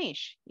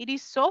Spanish. It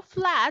is so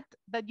flat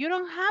that you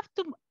don't have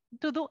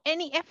to do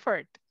any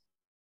effort.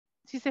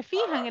 Si se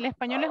fijan, el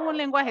español es un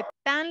lenguaje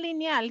tan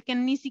lineal que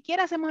ni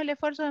siquiera hacemos el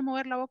esfuerzo de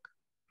mover la boca.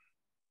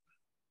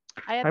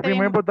 I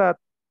remember that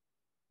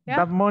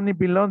that money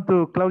belonged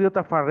to Claudio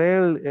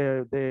Tafarel,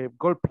 the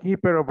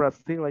goalkeeper of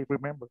Brazil, I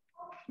remember.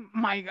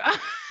 My God.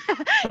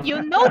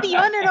 You know the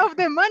owner of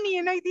the money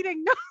and I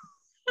didn't know.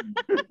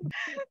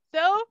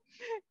 So,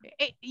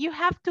 you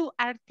have to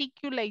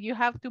articulate, you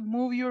have to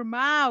move your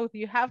mouth,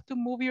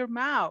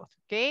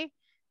 okay?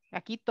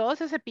 Aquí todos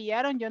se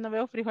cepillaron, yo no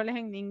veo frijoles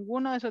en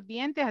ninguno de esos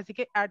dientes, así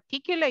que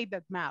articulate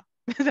that mouth.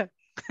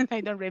 I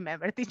don't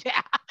remember, teacher.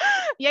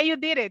 Yeah, you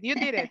did it,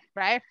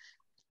 right?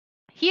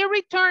 He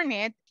returned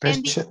it,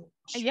 and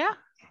yeah.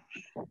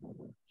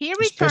 He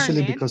returned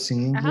especially it. Because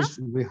in English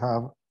we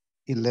have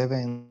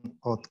 11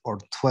 or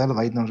 12,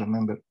 I don't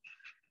remember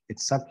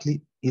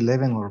exactly,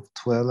 11 or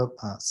 12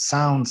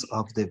 sounds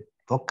of the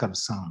vocal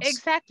sounds.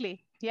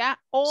 Exactly, yeah.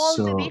 All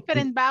the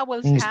different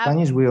vowels in have.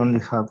 Spanish, we only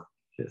have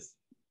this.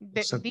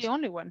 The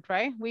only one,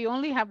 right? We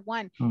only have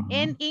one.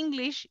 In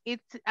English,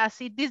 it's as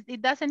it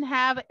doesn't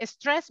have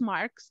stress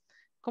marks.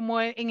 Como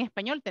en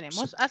español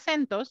tenemos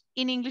acentos.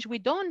 In English, we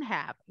don't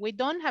have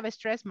a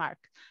stress mark.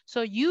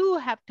 So you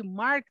have to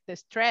mark the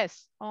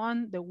stress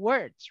on the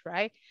words,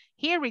 right?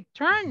 He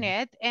returned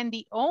it and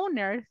the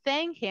owner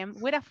thanked him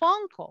with a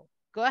phone call.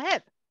 Go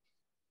ahead.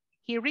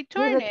 He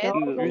returned it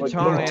and the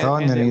owner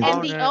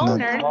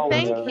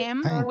thanked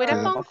him with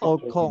a phone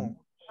call.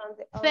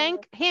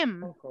 Thank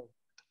him.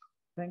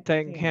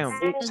 Thank him.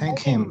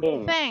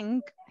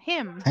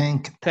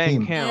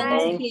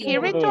 He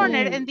returned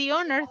it and the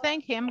owner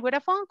thanked him with a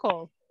phone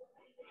call.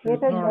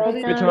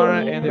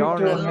 Returned and the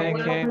owner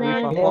thanked him with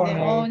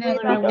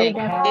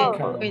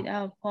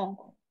a phone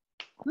call.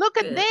 Look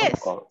at this.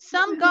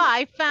 Some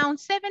guy found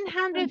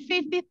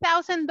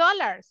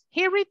 $750,000.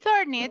 He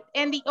returned it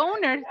and the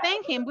owner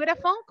thanked him with a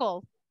phone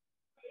call.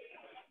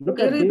 Look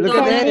at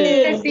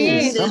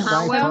this.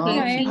 Some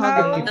guy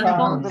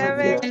found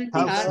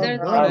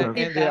 $750,000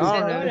 and the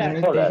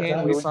owner thanked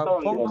him with a phone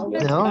call.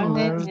 The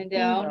owner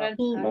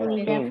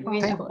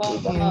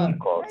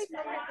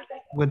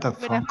with a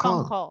phone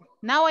call.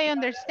 Now I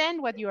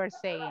understand what you are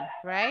saying,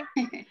 right?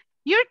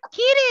 You're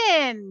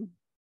kidding.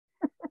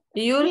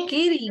 You're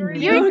kidding.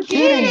 You're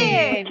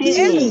kidding.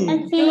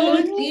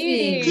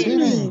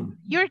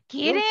 You're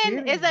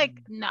kidding. It's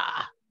like,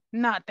 nah,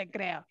 no te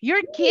creo.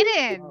 You're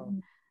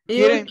kidding.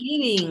 You're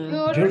kidding.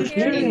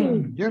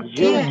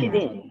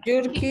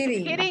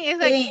 Kidding is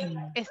like,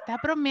 está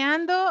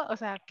bromeando, o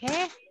sea,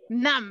 ¿qué?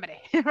 Nombre,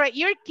 right?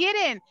 You're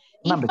kidding.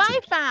 If I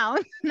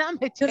found,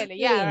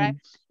 right?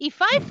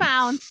 If I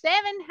found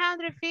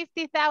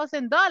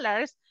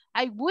 $750,000,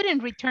 I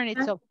wouldn't return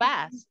it so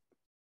fast.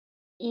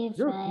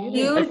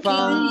 You're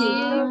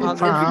kidding.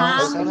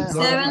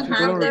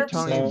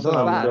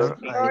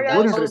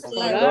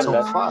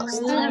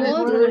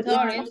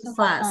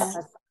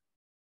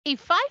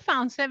 If I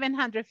found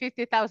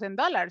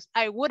 $750,000,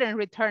 I wouldn't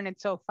return it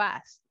so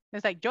fast.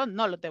 It's like, yo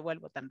no lo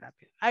devuelvo tan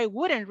rápido. I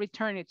wouldn't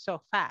return it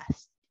so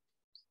fast.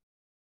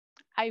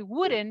 I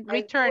wouldn't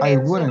return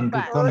it so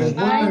fast.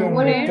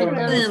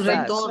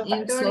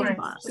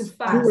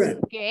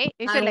 Okay,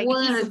 it's like,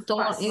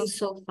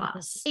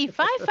 if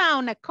I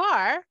found a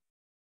car,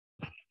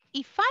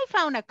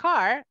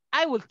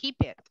 I will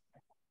keep it.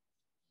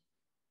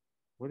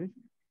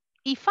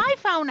 If I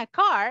found a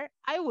car,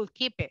 I will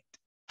keep it.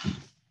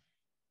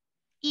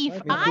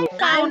 If I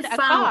found a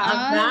car, I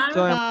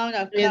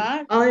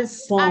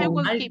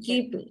will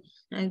keep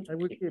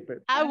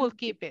it. I will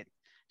keep it.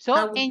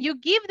 So, and you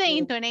give the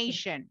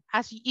intonation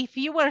as if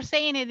you were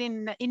saying it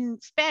in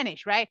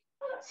Spanish, right?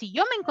 Si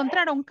yo me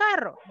encontrara un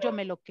carro, yo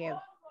me lo quedo.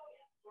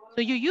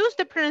 So you use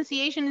the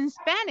pronunciation in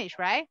Spanish,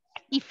 right?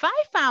 If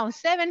I found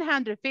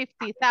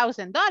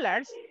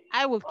 $750,000,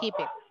 I will keep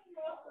it.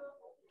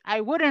 I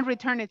wouldn't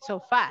return it so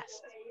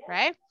fast,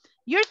 right?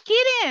 You're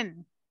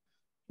kidding.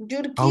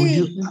 You're Oh,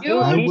 kidding.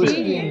 I was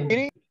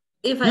Kidding?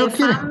 If You're I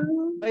kidding. found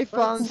I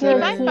found If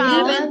I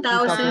found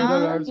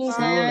 $750,000, you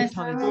will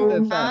return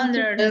it fast.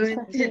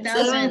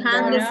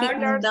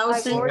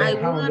 $750,000, I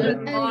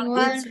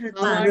wouldn't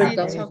return it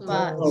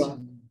fast.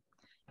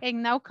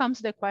 and now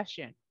comes the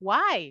question,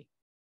 why?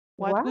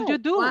 What would you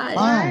do?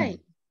 Why?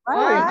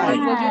 What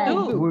would you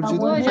do? Would you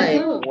Why?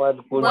 do?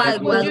 Why?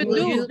 What would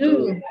you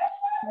do?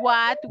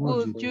 What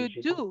would you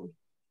do?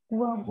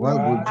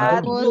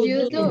 What would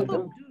you do?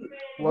 What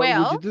would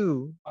Well, you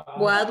do?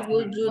 What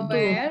would you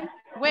do?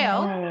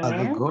 well, At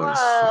the course.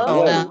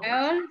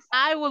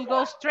 I will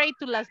go straight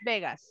to Las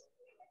Vegas.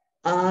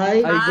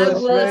 I go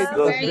straight to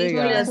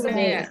Las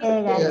Vegas.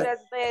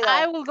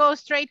 I will go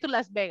straight to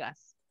Las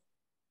Vegas.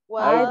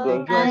 I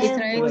go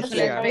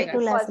straight to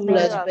Las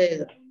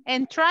Vegas.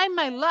 And try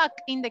my luck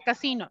in the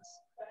casinos.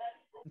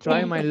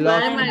 Try my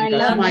luck in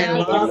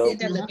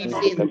the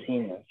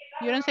casino.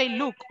 You don't say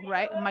look,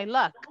 right? My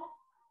luck.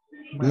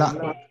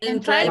 Luck.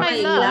 And try my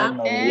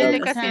luck in the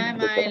casino.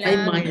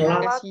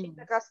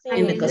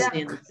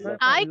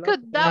 I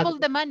could double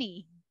the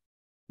money.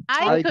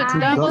 I could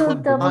double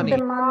the Money.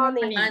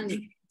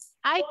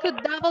 I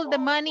could double the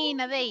money in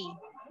a day.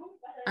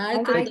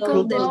 I could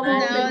double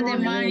the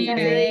money in a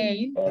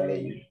day.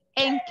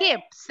 And keep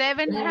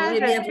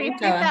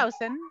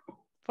 750,000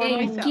 for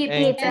myself. Keep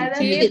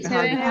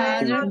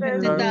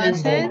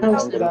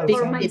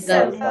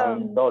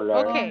 750,000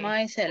 Okay.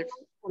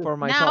 for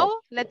myself. Now,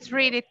 let's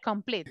read it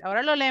complete.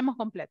 Ahora lo leemos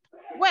completo.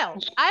 Well,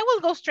 I will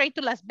go straight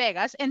to Las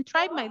Vegas and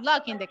try my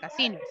luck in the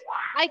casinos.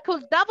 I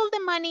could double the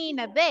money in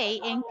a day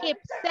and keep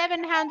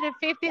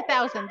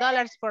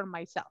 $750,000 for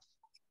myself.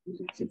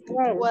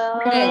 Well,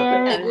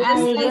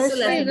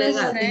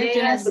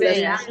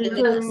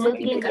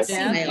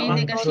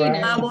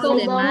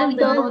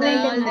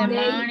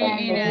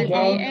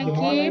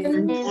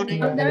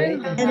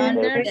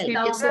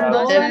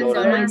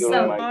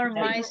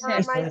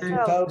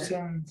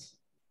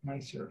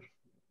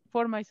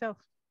 For myself.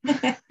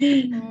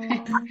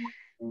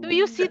 Do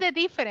you see the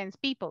difference,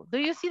 people? Do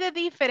you see the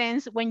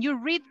difference when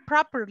you read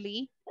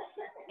properly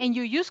and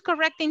you use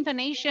correct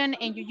intonation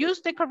and you use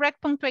the correct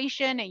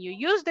punctuation and you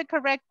use the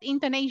correct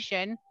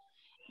intonation?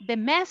 The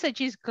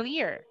message is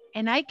clear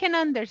and I can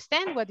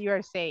understand what you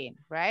are saying,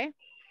 right?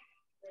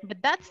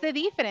 But that's the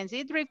difference.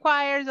 It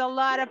requires a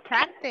lot of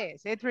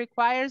practice. It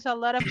requires a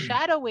lot of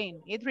shadowing.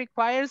 It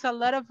requires a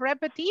lot of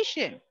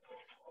repetition,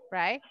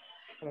 right?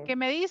 Que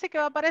me dice que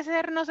va a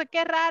aparecer no sé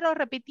qué raro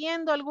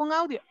repitiendo algún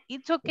audio.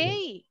 It's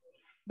okay.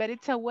 But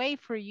it's a way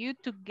for you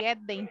to get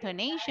the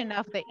intonation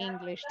of the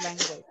English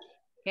language,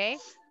 okay?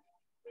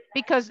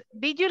 Because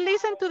did you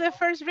listen to the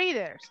first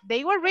readers?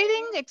 They were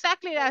reading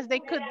exactly as they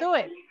could do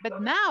it.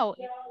 But now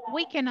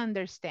we can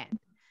understand.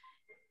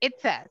 It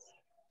says,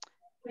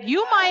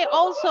 you might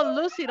also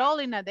lose it all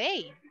in a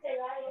day.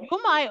 You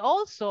might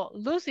also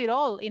lose it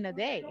all in a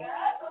day.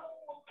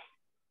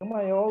 You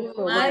might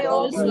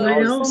also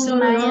lose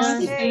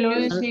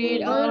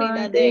it all in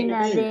a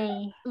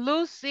day.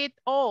 Lose it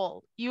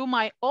all. You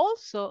might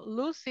also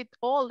lose it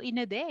all in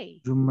a day.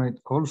 You might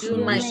also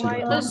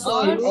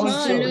lose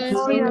it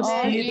all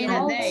in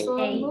a day.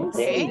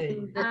 Okay.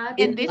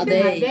 And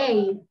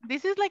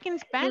this is like in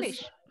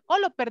Spanish. O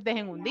lo perdes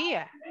en un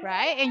día,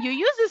 right? And you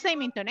use the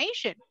same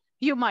intonation.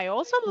 You might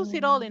also lose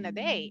it all in a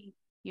day.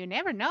 You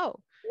never know.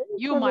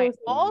 You might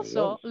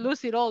also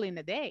lose it all in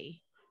a day.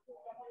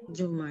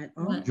 You might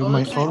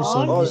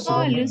also lose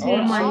it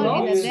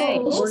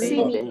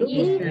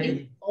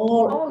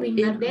all in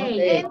a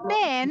day. And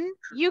then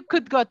you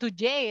could go to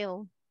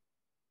jail.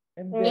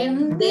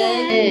 And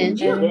then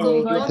you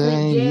could go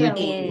to jail.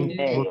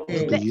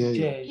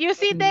 You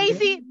see,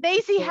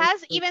 Daisy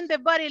has even the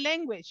body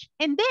language.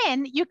 And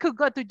then you could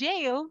go to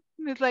jail.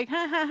 It's like,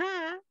 ha, ha,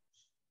 ha.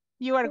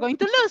 You are going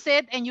to lose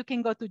it and you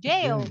can go to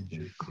jail.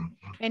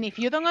 And if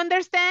you don't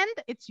understand,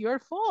 it's your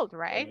fault,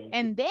 right?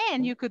 And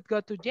then you could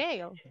go to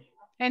jail.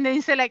 And then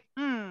you say like,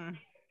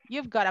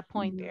 you've got a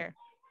point there.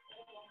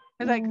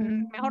 It's like,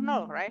 mejor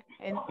no, right?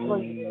 And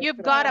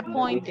you've got a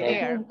point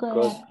there.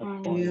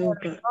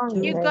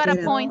 You've got a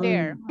point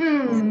there.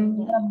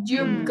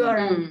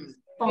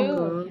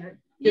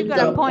 You got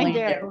a point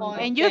there.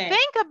 And you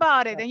think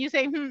about it and you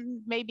say,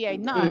 maybe I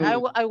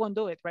won't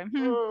do it, right?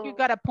 You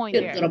got a point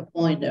there.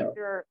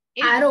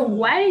 I don't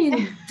want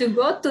you to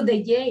go to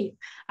the jail.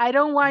 I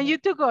don't want you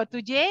to go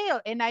to jail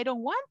and I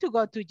don't want to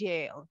go to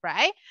jail,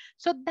 right?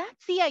 So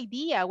that's the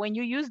idea when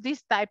you use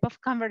this type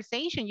of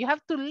conversation. You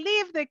have to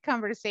live the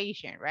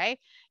conversation, right?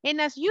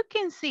 And as you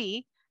can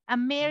see,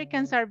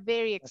 Americans are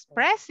very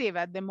expressive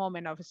at the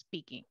moment of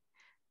speaking.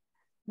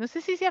 No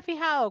sé si se ha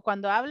fijado,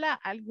 cuando habla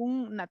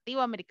algún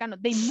nativo americano,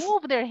 they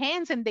move their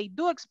hands and they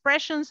do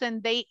expressions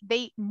and they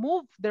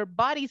move their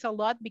bodies a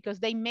lot because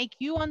they make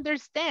you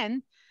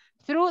understand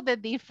through the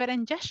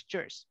different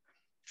gestures,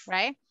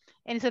 right?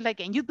 And it's like,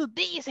 and you do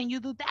this and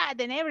you do that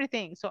and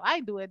everything. So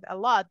I do it a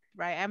lot,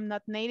 right? I'm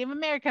not Native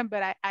American,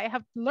 but I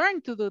have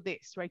learned to do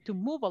this, right? To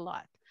move a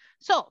lot.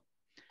 So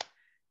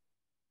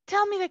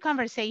tell me the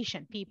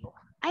conversation, people.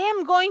 I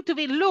am going to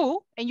be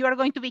Lou and you are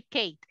going to be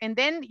Kate. And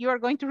then you are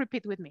going to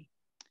repeat with me.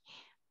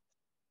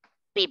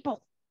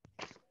 People,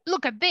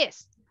 look at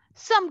this.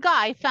 Some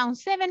guy found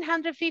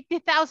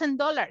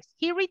 $750,000.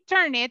 He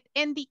returned it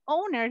and the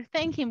owner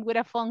thanked him with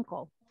a phone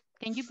call.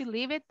 Can you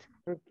believe it?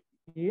 You're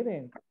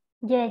kidding.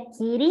 You're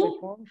kidding?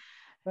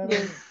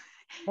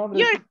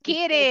 You're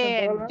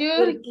kidding.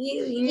 You're kidding. You're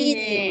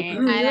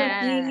kidding.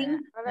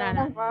 I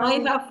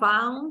have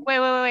found.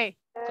 Wait.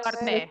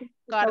 Corte.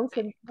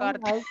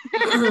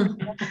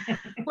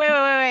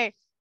 Wait.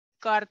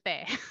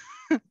 Corte.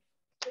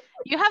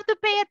 You have to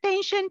pay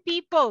attention,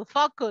 people.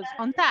 Focus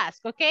on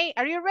task, okay?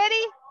 Are you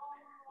ready?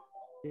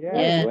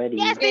 Yeah. Ready.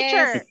 Yes,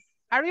 teacher.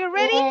 Are you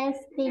ready? Yes,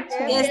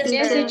 teacher. Yes,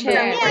 teacher.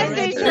 Yes,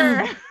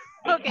 teacher.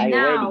 Okay,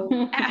 now.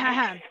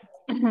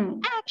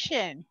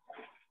 Action.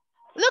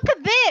 Look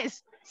at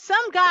this.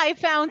 Some guy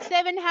found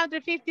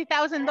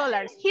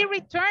 $750,000. He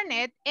returned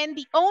it and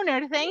the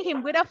owner thanked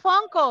him with a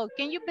phone call.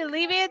 Can you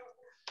believe it?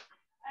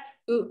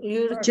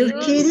 You're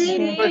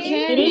kidding?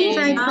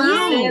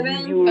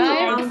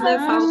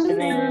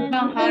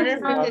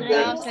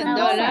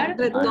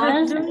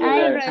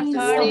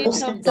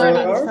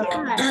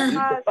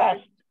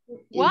 $750,000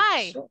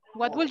 Why?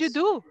 What will you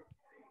do?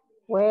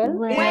 Well, the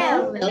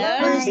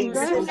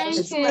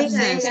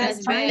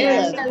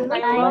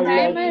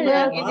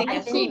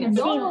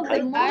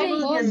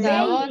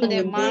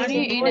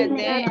money in a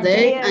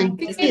day and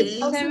keep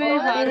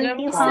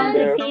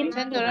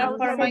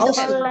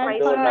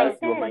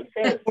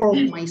 $750,000 for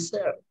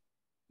myself.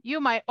 You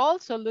might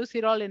also lose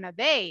it all in a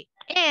day,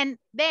 and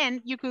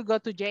then you could go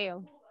to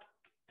jail.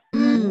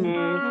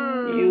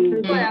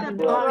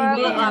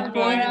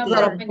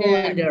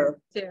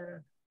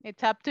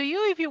 It's up to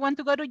you if you want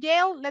to go to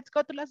jail. Let's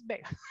go to Las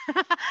Vegas.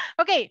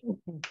 Okay,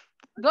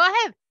 go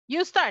ahead.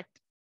 You start.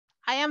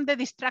 I am the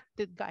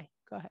distracted guy.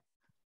 Go ahead.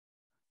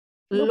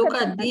 Look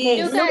at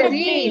this.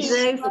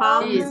 They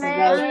found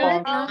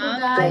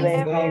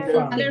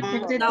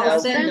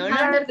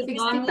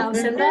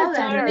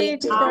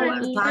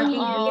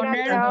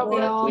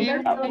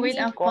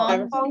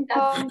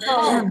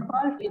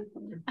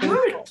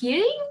You're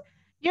kidding?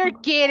 You're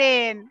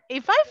kidding.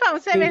 If I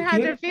found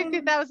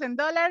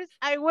 $750,000,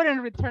 I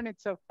wouldn't return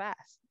it so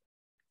fast.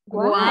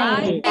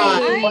 Why?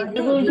 What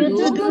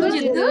would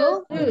you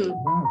do?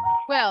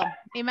 Well,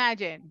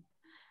 imagine.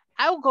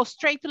 I will go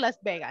straight to Las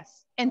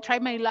Vegas and try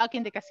my luck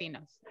in the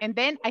casinos. And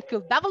then I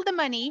could double the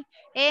money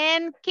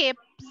and keep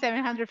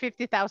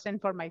 $750,000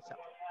 for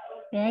myself.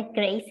 You're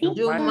crazy.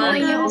 you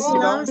might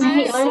also lose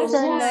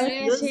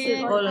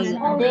it all in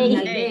a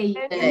day.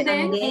 And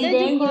then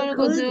you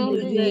could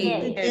do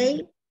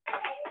Okay.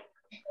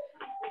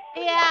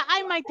 Yeah,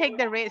 I might take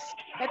the risk.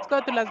 Let's go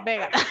to Las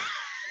Vegas.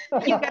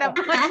 You got a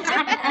point.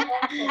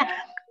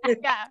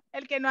 Yeah,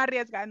 el que no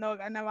arriesga no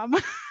gana,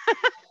 vamos.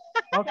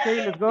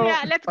 Okay, let's go.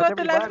 Yeah, let's go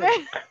to Las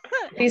Vegas.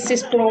 This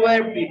is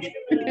proverbial.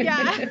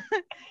 Yeah,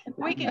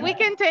 we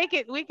can take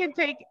it.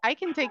 I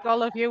can take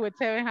all of you with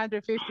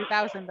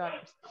 $750,000.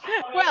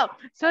 Well,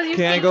 so you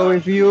Can I see, go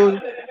with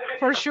you?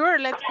 for sure,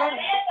 let's go.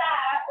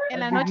 En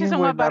la noche Begin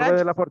son with más Dardo de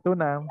baratos. la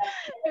Fortuna.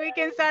 We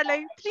can start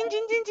like ching,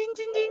 ching, ching, ching,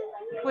 ching, ching,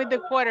 with the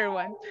quarter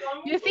one.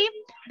 You see,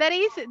 that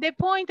is the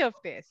point of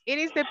this. It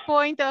is the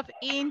point of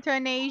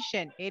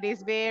intonation. It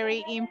is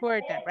very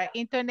important, right?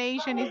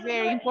 Intonation is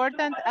very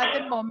important at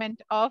the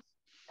moment of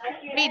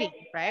reading,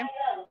 right?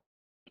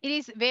 It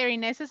is very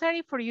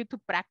necessary for you to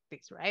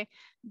practice, right?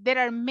 There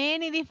are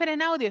many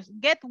different audios.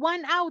 Get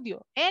one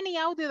audio, any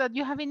audio that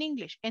you have in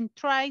English, and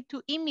try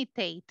to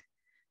imitate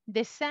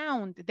the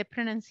sound, the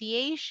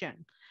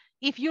pronunciation.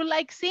 If you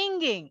like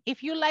singing,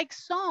 if you like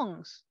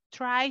songs,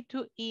 try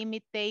to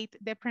imitate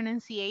the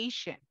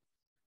pronunciation.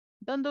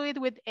 Don't do it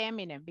with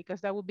Eminem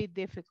because that would be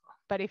difficult.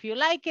 But if you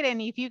like it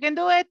and if you can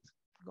do it,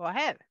 go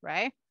ahead,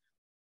 right?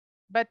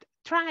 But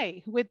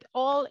try with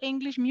all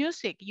English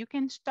music. You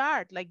can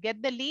start, like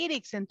get the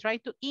lyrics and try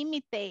to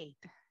imitate,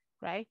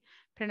 right?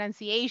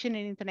 Pronunciation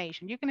and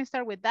intonation. You can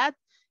start with that.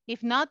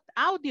 If not,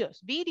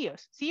 audios,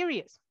 videos,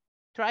 series.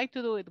 Try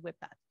to do it with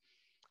that.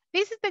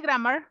 This is the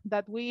grammar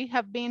that we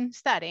have been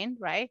studying,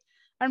 right?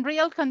 And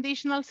real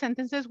conditional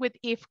sentences with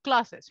if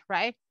clauses,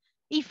 right?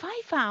 If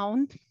I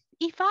found,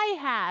 if I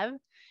have,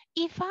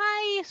 if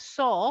I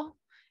saw,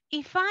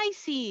 if I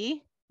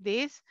see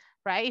this,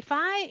 right? If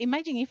I,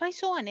 imagine if I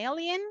saw an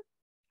alien,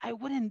 I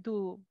wouldn't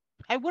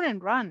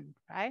run,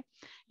 right?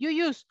 You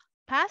use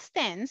past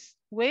tense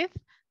with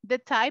the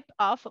type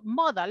of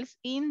modals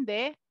in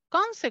the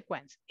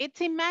consequence.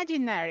 It's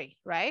imaginary,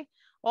 right?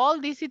 All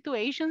these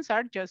situations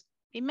are just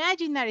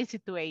imaginary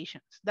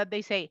situations that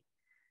they say,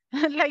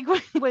 like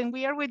when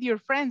we are with your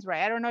friends,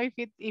 right? I don't know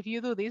if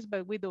you do this,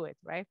 but we do it,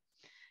 right?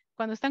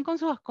 Cuando están con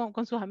sus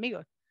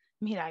amigos,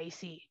 mira, y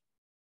si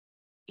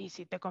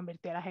te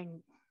convirtieras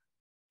en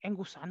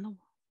gusano,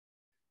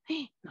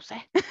 no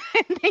sé.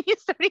 And then you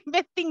start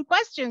inventing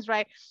questions,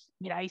 right?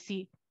 Mira, y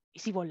si ¿Y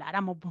si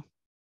voláramos?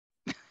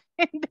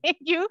 And then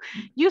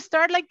you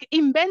start like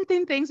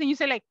inventing things and you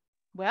say like,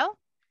 well,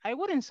 I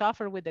wouldn't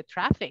suffer with the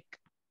traffic.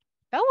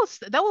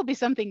 That will be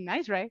something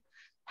nice, right?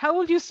 How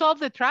will you solve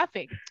the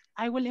traffic?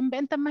 I will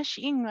invent a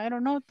machine, I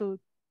don't know,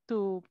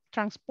 to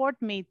transport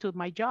me to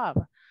my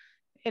job.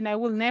 And I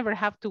will never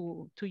have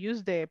to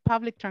use the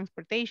public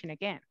transportation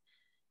again.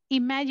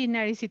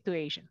 Imaginary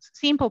situations,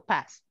 simple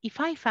past. If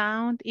I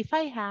found, if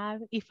I had,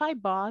 if I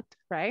bought,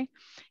 right?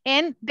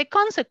 And the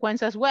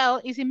consequence as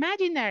well is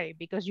imaginary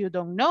because you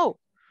don't know,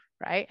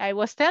 right? I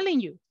was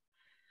telling you,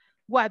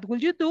 what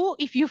would you do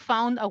if you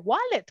found a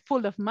wallet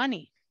full of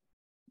money?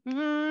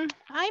 I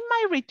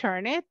might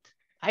return it.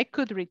 I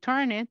could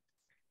return it.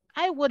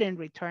 I wouldn't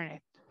return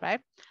it, right?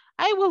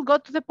 I will go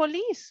to the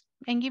police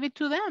and give it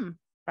to them,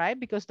 right?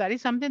 Because that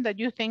is something that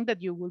you think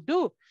that you will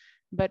do.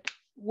 But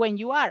when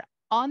you are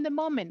on the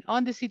moment,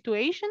 on the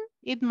situation,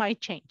 it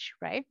might change,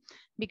 right?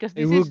 Because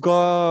It this will is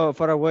go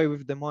far away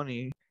with the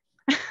money.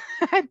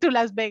 to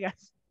Las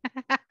Vegas.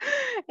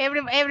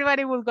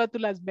 Everybody will go to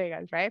Las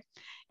Vegas, right?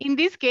 In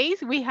this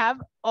case, we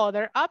have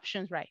other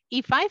options, right?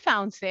 If I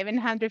found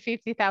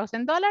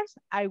 $750,000,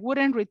 I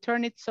wouldn't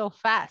return it so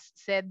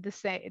fast, said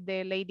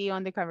the lady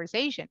on the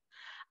conversation.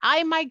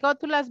 I might go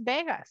to Las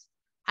Vegas.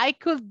 I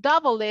could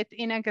double it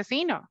in a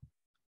casino.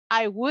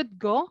 I would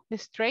go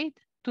straight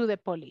to the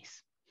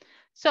police.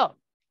 So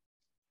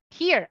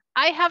here,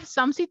 I have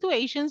some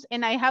situations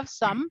and I have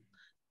some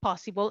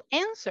possible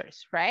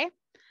answers, right?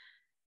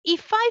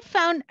 If I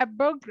found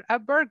a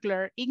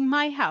burglar in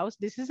my house,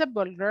 this is a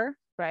burglar,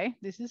 right?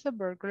 This is a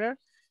burglar.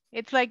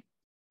 It's like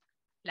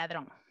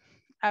ladrón,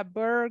 a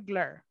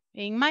burglar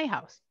in my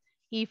house.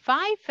 If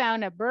I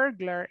found a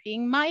burglar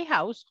in my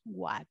house,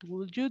 what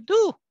would you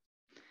do?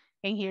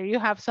 And here you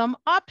have some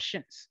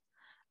options.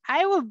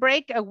 I will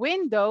break a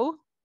window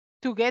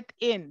to get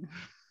in.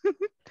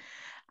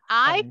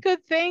 I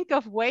could think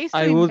of ways to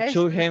I would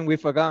shoot him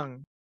with a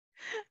gun.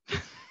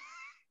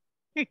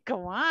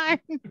 Come on.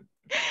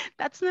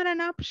 That's not an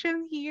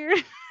option here.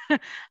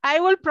 I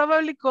will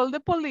probably call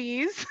the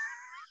police.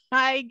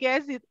 I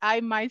guess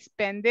I might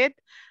spend it.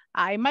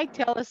 I might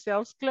tell a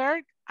sales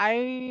clerk.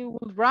 I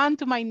will run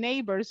to my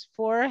neighbors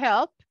for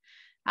help.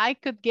 I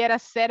could get a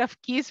set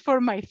of keys for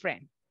my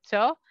friend.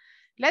 So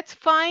let's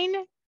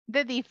find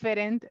the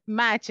different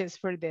matches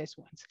for these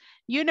ones.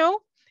 You know,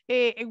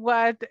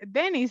 what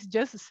Dennis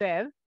just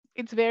said,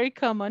 it's very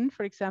common,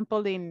 for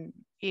example, in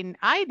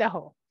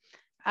Idaho.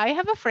 I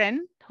have a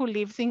friend who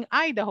lives in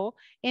Idaho,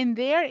 and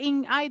there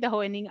in Idaho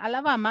and in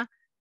Alabama,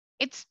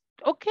 it's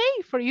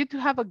okay for you to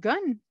have a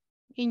gun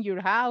in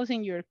your house,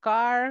 in your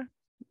car,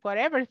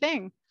 whatever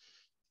thing.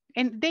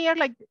 And they are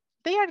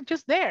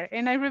just there.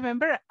 And I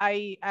remember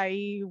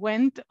I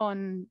went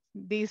on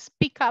this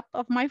pickup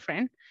of my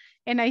friend,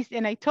 and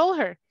I told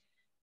her,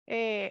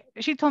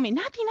 she told me,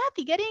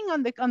 Nati, get in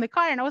on the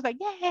car. And I was like,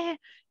 yeah.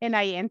 And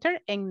I entered,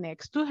 and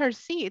next to her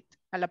seat,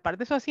 a la par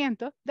de su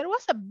asiento, there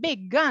was a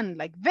big gun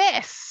like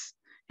this.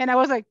 And I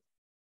was like,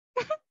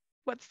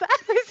 what's that?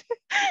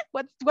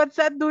 What's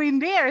that doing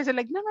there? I said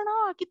like, no,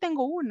 aquí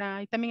tengo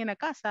una, y también en la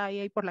casa, y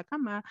ahí por la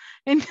cama.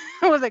 And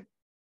I was like,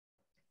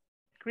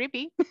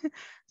 creepy.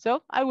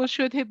 So I will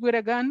shoot him with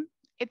a gun.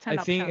 It's an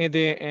option. I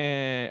think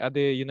at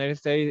the United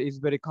States, it's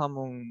very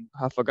common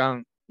have a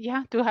gun.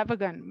 Yeah, to have a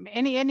gun.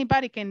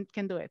 Anybody can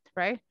do it,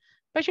 right?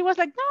 But she was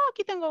like, no,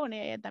 aquí tengo una,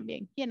 ella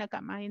también, y en la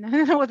cama.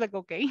 And I was like,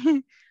 okay,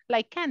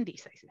 like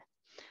candies, I said.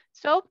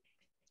 So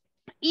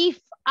if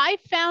I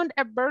found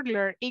a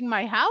burglar in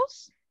my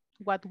house,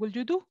 what will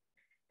you do?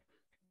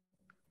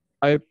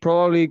 I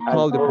probably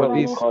call the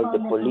police.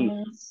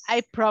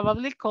 I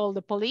probably call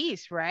the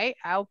police, right?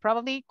 I'll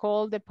probably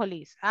call the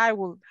police. I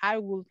will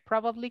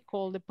probably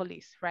call the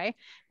police, right?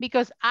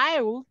 Because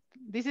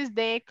this is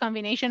the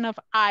combination of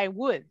I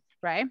would,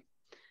 right?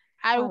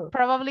 I would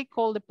probably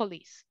call the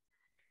police.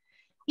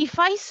 If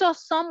I saw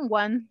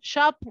someone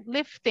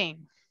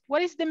shoplifting,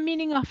 what is the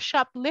meaning of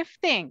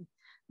shoplifting?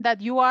 That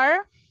you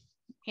are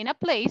in a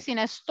place, in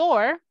a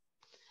store,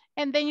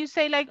 and then you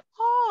say like,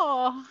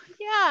 oh,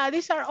 yeah,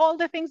 these are all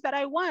the things that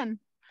I want.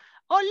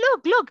 Oh,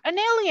 look, an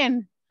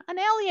alien.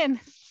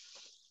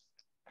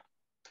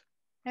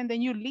 And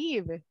then you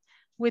leave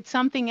with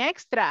something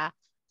extra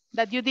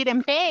that you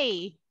didn't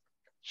pay.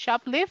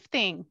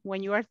 Shoplifting,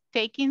 when you are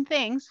taking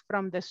things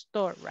from the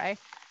store, right?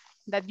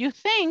 That you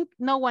think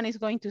no one is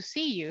going to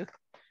see you,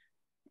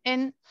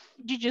 and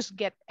you just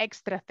get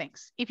extra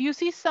things. If you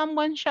see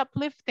someone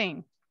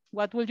shoplifting,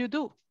 what will you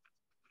do?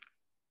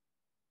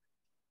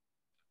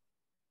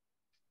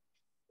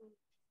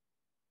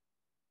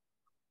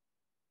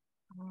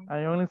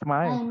 I only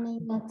smile. I may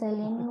not tell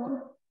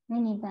anyone,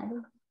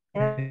 anybody.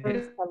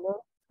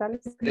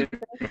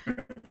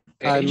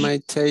 I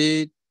might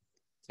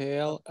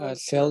tell a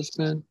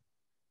salesman.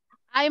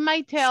 I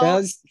might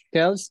tell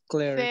sales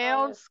clerk.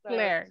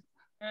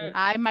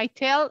 I might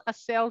tell a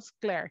sales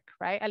clerk,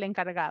 right? Al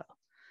encargado.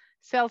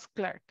 Sales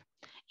clerk.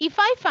 If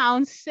I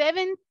found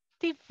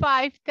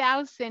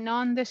 75,000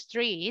 on the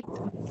street,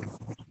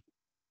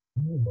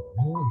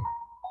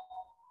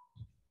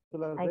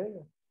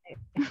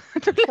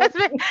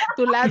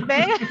 to Las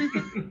Vegas.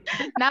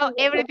 Now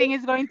everything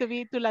is going to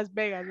be to Las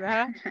Vegas.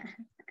 Huh?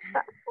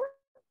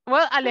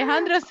 Well,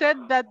 Alejandro said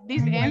that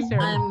this answer.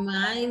 I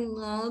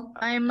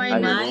might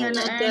not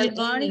tell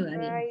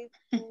anybody.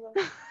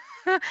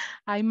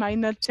 I might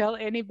not tell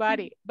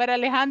anybody. But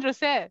Alejandro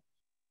said,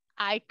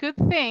 I could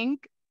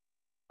think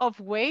of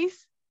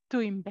ways to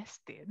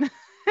invest it.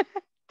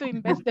 To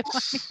invest the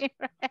money,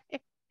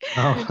 right?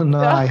 No,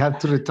 So, I have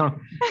to return.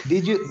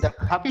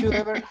 Have you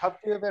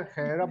ever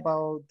heard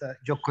about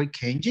Yokoi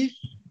Kenji?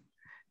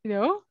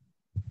 no?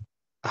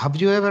 Have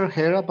you ever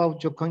heard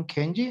about Yokoi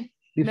Kenji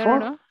before?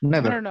 No.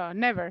 Never. No,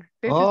 never.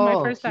 This is my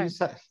first time.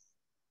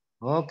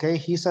 Okay,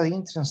 he's an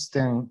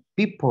interesting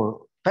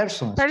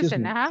person. Excuse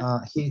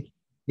me.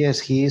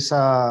 He is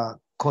a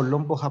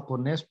Colombo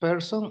Japanese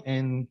person,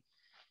 and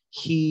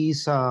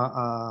he's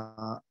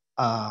a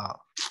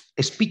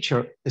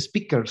speaker. He's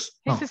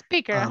a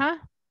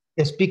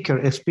speaker,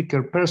 A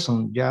speaker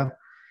person, yeah.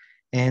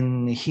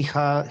 And he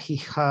have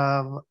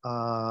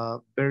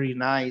very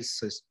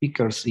nice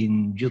speakers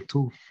in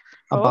YouTube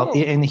about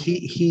it, and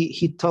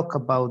he talk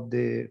about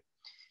the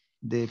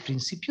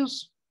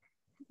principios.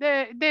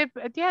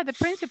 The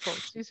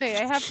principles. You say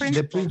I have principles.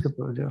 The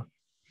principles, yeah.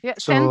 Yeah,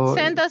 So,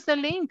 send us the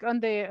link on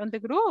the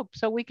group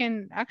so we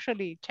can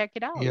actually check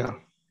it out. Yeah.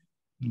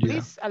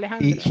 Please,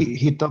 Alejandro.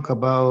 He talk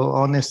about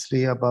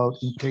honesty, about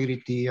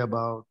integrity,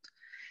 about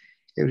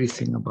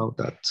everything about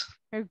that.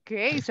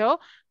 Okay, so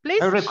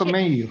please I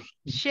recommend you.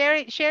 Share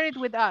it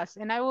with us,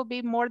 and I will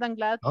be more than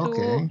glad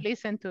to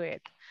listen to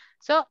it.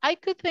 So I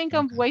could think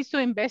of ways to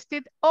invest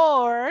it,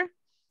 or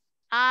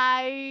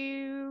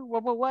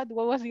what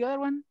was the other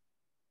one?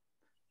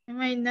 I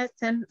might not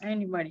tell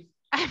anybody.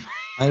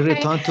 I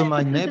return to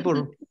my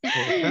neighbor.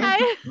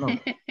 No.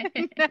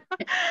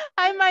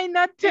 I might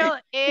not tell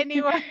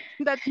anyone.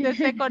 That's the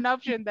second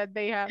option that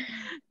they have.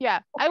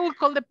 Yeah, I will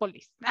call the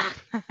police.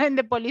 And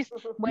the police,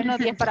 bueno,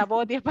 10 para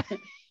vos, 10 para...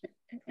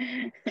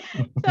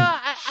 So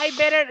I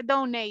better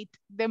donate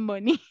the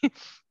money.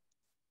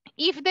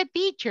 If the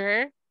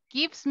teacher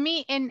gives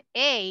me an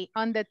A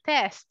on the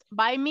test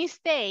by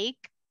mistake,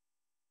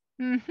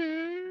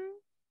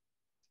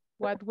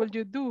 what will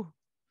you do?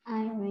 I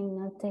may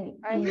not tell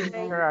a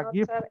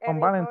gift on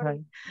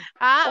Valentine.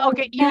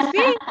 Okay. You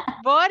see,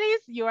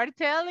 Boris, you are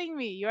telling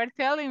me.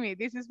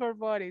 This is for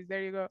Boris.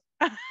 There you go.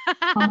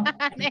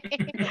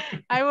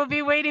 I will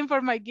be waiting for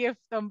my gift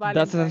on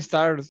Valentine. That's a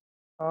start.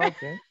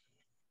 Okay.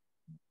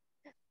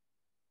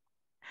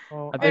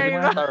 There you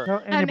go.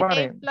 Tell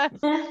anybody.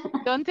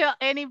 Don't tell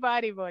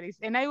anybody, Boris.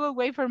 And I will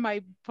wait for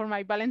my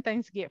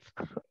Valentine's gift.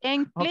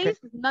 And please,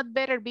 not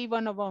better be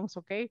bonobons,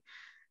 okay?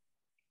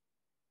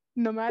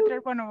 No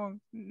matter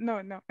bonobons.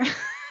 No.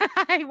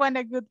 I want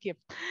a good gift.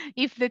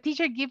 If the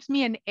teacher gives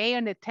me an A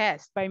on the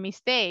test by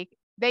mistake,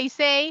 they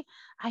say,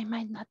 I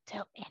might not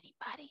tell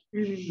anybody.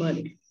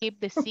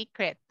 Keep the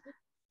secret.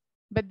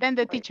 But then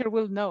the teacher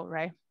will know,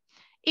 right?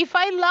 If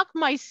I lock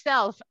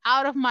myself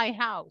out of my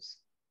house,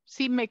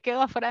 si me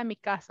quedo afuera de mi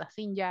casa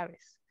sin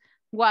llaves,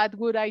 what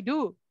would I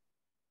do?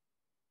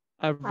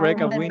 I break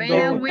a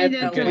window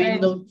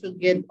to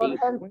get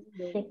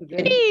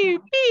Pew,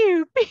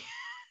 pew, pew.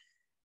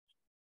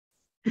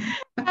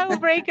 I will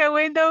break a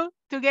window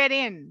to get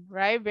in,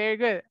 right? Very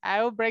good.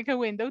 I will break a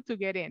window to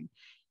get in.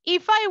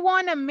 If I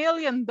won $1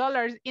 million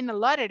in a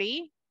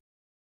lottery,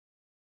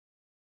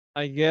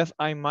 I guess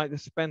I might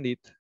spend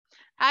it.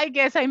 I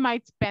guess I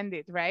might spend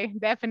it, right?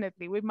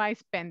 Definitely, we might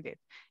spend it.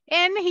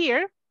 And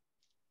here,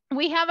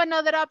 we have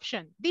another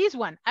option. This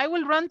one, I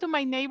will run to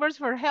my neighbors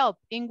for help.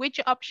 In which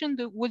option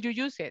would you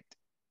use it?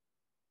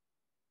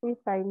 If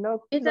I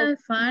look. Is that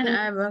fun?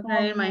 I work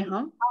in my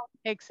home.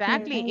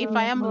 Exactly. If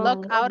I am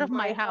locked out of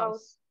my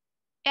house,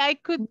 I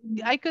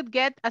could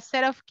get a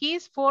set of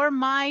keys for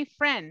my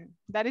friend.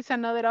 That is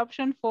another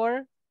option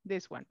for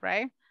this one,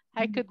 right?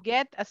 I could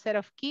get a set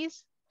of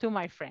keys to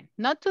my friend,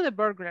 not to the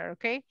burglar,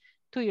 okay?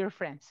 To your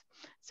friends.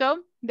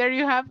 So there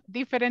you have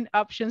different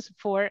options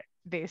for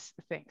these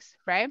things,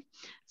 right?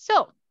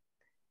 So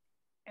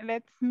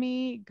let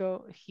me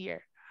go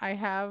here. I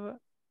have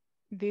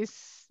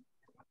these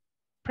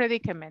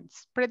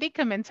predicaments.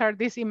 Predicaments are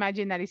these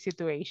imaginary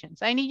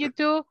situations. I need you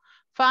to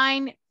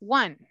find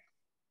one.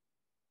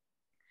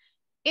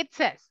 It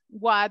says,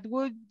 what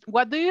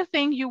do you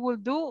think you will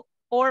do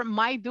or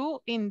might do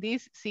in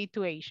these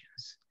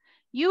situations?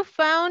 You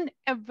found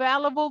a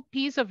valuable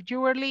piece of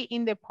jewelry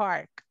in the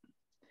park.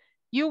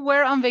 You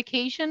were on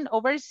vacation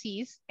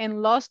overseas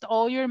and lost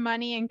all your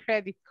money and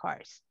credit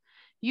cards.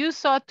 You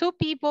saw two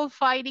people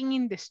fighting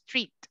in the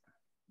street.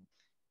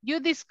 You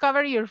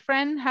discover your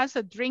friend has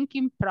a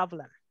drinking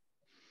problem.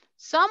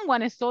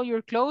 Someone stole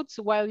your clothes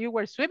while you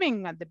were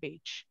swimming at the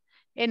beach.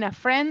 And a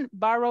friend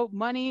borrowed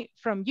money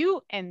from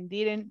you and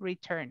didn't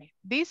return it.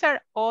 These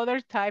are other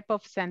type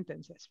of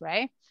sentences,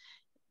 right?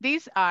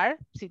 These are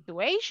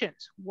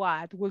situations.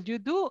 What would you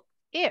do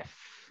if?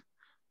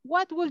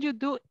 What would you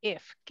do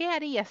if? ¿Qué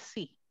harías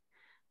si?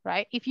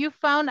 Right? If you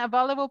found a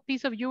valuable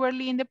piece of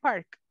jewelry in the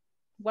park,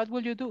 what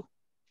would you do?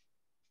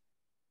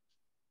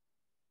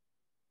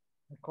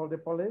 Call the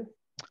police.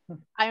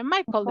 I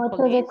might call the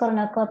Foto de police.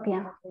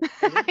 cornucopia.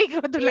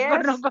 Go to la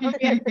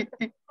cornucopia.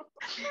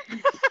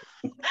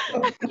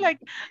 Like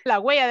la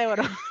huella de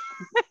oro.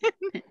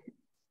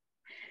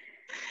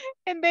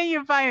 And then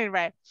you find it,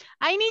 right?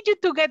 I need you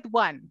to get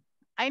one.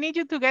 I need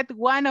you to get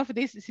one of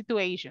these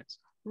situations.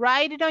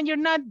 Write it on your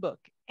notebook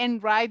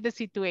and write the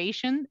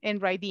situation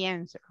and write the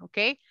answer,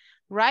 okay?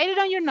 Write it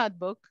on your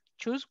notebook,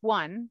 choose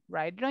one,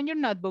 write it on your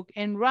notebook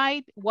and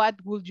write what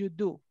would you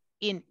do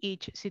in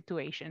each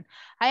situation.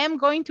 I am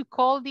going to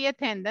call the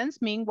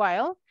attendance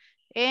meanwhile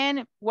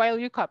and while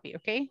you copy,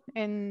 okay?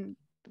 And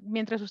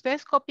mientras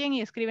ustedes copien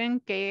y escriben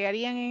qué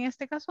harían en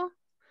este caso,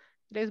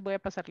 les voy a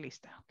pasar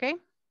lista, okay?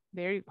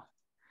 There you go.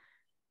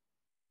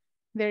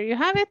 There you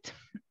have it.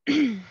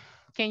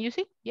 Can you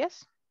see?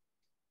 Yes?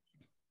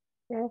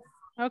 Yes.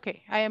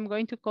 Okay, I am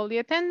going to call the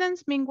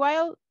attendance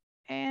meanwhile,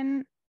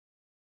 and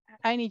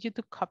I need you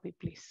to copy,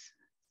 please.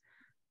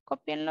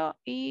 Cópienlo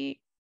y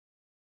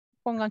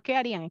pongan qué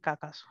harían en cada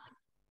caso.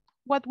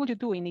 What would you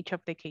do in each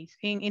of the case,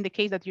 in the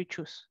case that you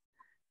choose?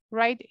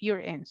 Write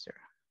your answer.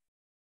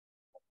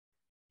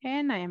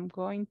 And I am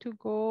going to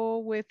go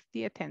with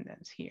the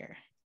attendance here.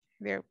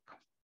 There we go.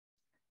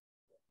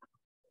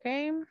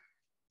 Okay.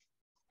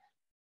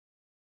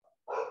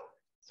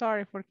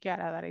 Sorry for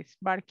Kiara that is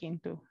barking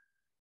to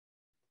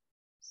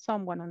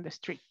someone on the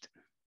street.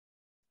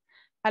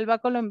 Alba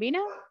Colombina.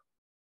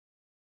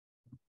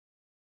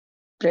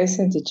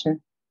 Present, teacher.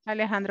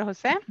 Alejandro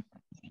José.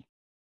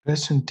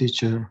 Present,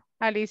 teacher.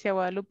 Alicia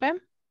Guadalupe.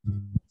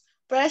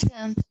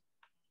 Present.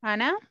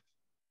 Ana.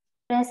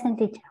 Present,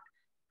 teacher.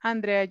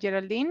 Andrea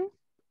Geraldine.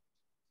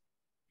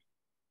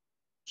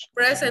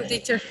 Present,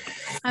 teacher.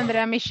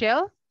 Andrea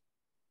Michelle.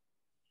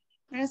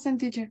 Present,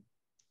 teacher.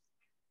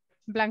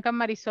 Blanca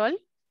Marisol.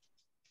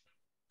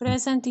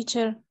 Present,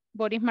 teacher.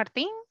 Boris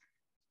Martín.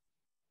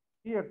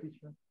 Here,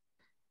 teacher.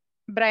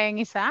 Brian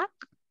Isaac.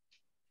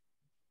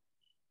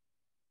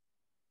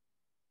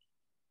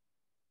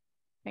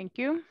 Thank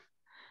you.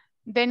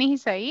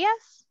 Denis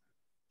Isaías.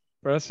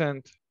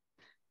 Present.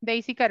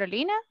 Daisy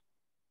Carolina.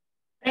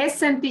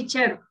 Present,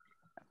 teacher.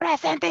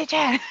 Present,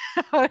 teacher.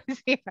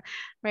 Sí,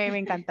 me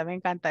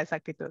encanta esa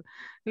actitud.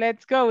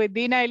 Let's go with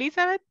Dina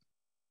Elizabeth.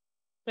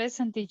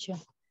 Present, teacher.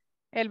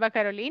 Elba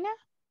Carolina.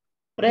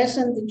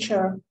 Present,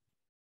 teacher.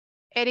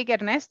 Eric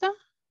Ernesto.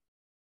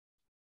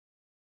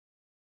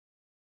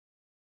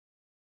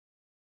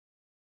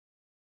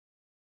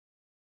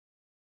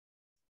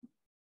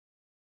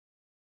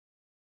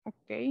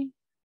 Ok.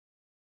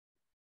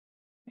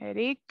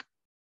 Eric.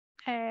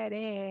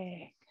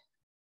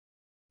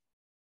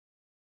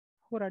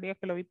 Juraría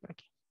que lo vi por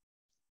aquí.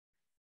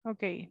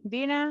 Ok.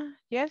 Dina,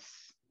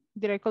 yes.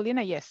 Did I call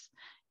Dina? Yes.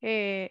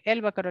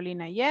 Elba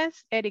Carolina,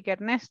 yes. Eric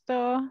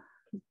Ernesto,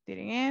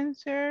 didn't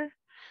answer.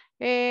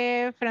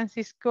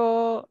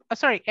 Francisco,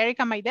 sorry,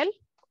 Erika Maidel.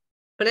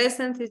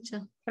 Present,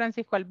 teacher.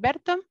 Francisco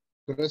Alberto.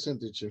 Present,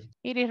 teacher.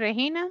 Iris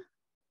Regina.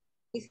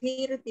 Is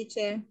here,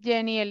 teacher.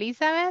 Jenny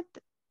Elizabeth.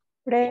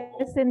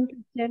 Present,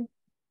 teacher.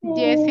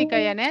 Jessica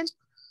Yanet.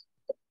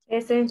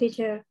 Present,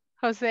 teacher.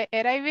 José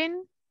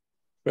Eraivin.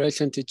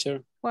 Present,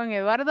 teacher. Juan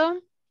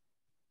Eduardo.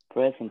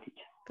 Present,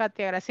 teacher.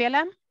 Katia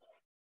Graciela.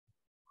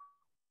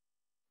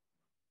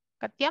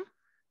 Katia.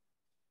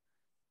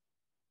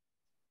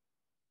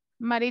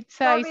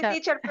 Maritza Sorry,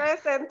 teacher,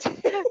 present.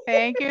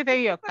 Thank you.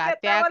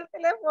 Katia. El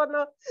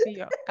teléfono.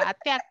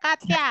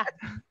 Katia.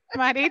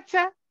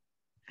 Maritza.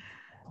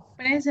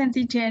 Present,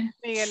 teacher.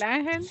 Miguel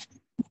Ángel.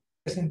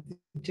 Present,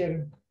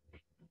 teacher.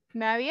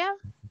 Nadia.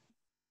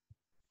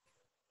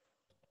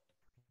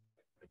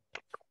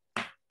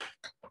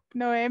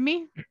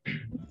 Noemi.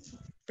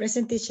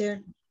 Present,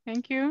 teacher.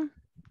 Thank you.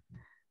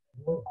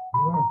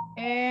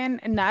 And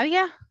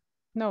Nadia.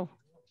 No.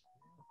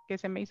 Que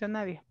se me hizo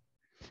Nadia.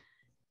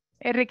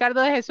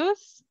 Ricardo de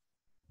Jesús.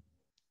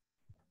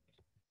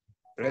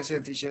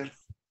 Present, teacher.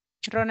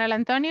 Ronald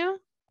Antonio.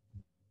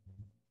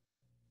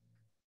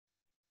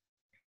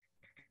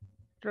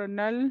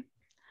 Ronald.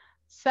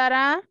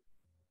 Sara.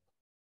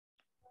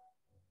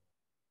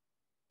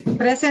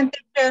 Present,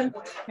 teacher.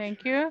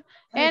 Thank you.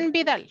 And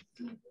Vidal.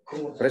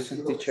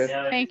 Present, teacher.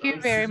 Thank you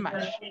very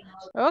much.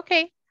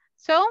 Okay,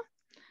 so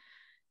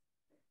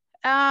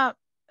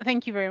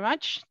thank you very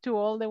much to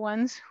all the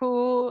ones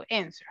who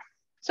answer.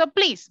 So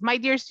please, my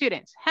dear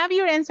students, have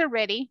your answer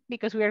ready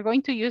because we are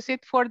going to use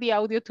it for the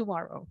audio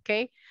tomorrow,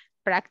 okay?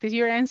 Practice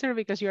your answer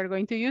because you are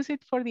going to use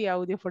it for the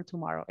audio for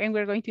tomorrow and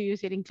we're going to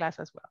use it in class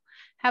as well.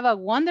 Have a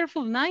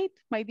wonderful night,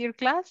 my dear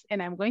class,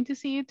 and I'm going to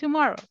see you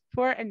tomorrow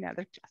for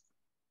another class.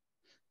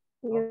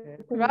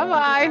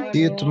 Bye-bye.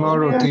 See you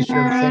tomorrow, teacher.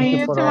 Thank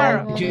you for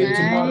all. See you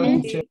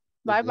tomorrow, teacher.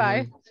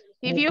 Bye-bye.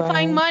 If you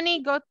find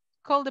money, go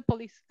call the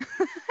police.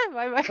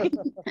 Bye-bye.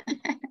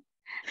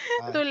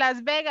 To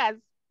Las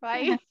Vegas.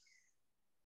 Bye.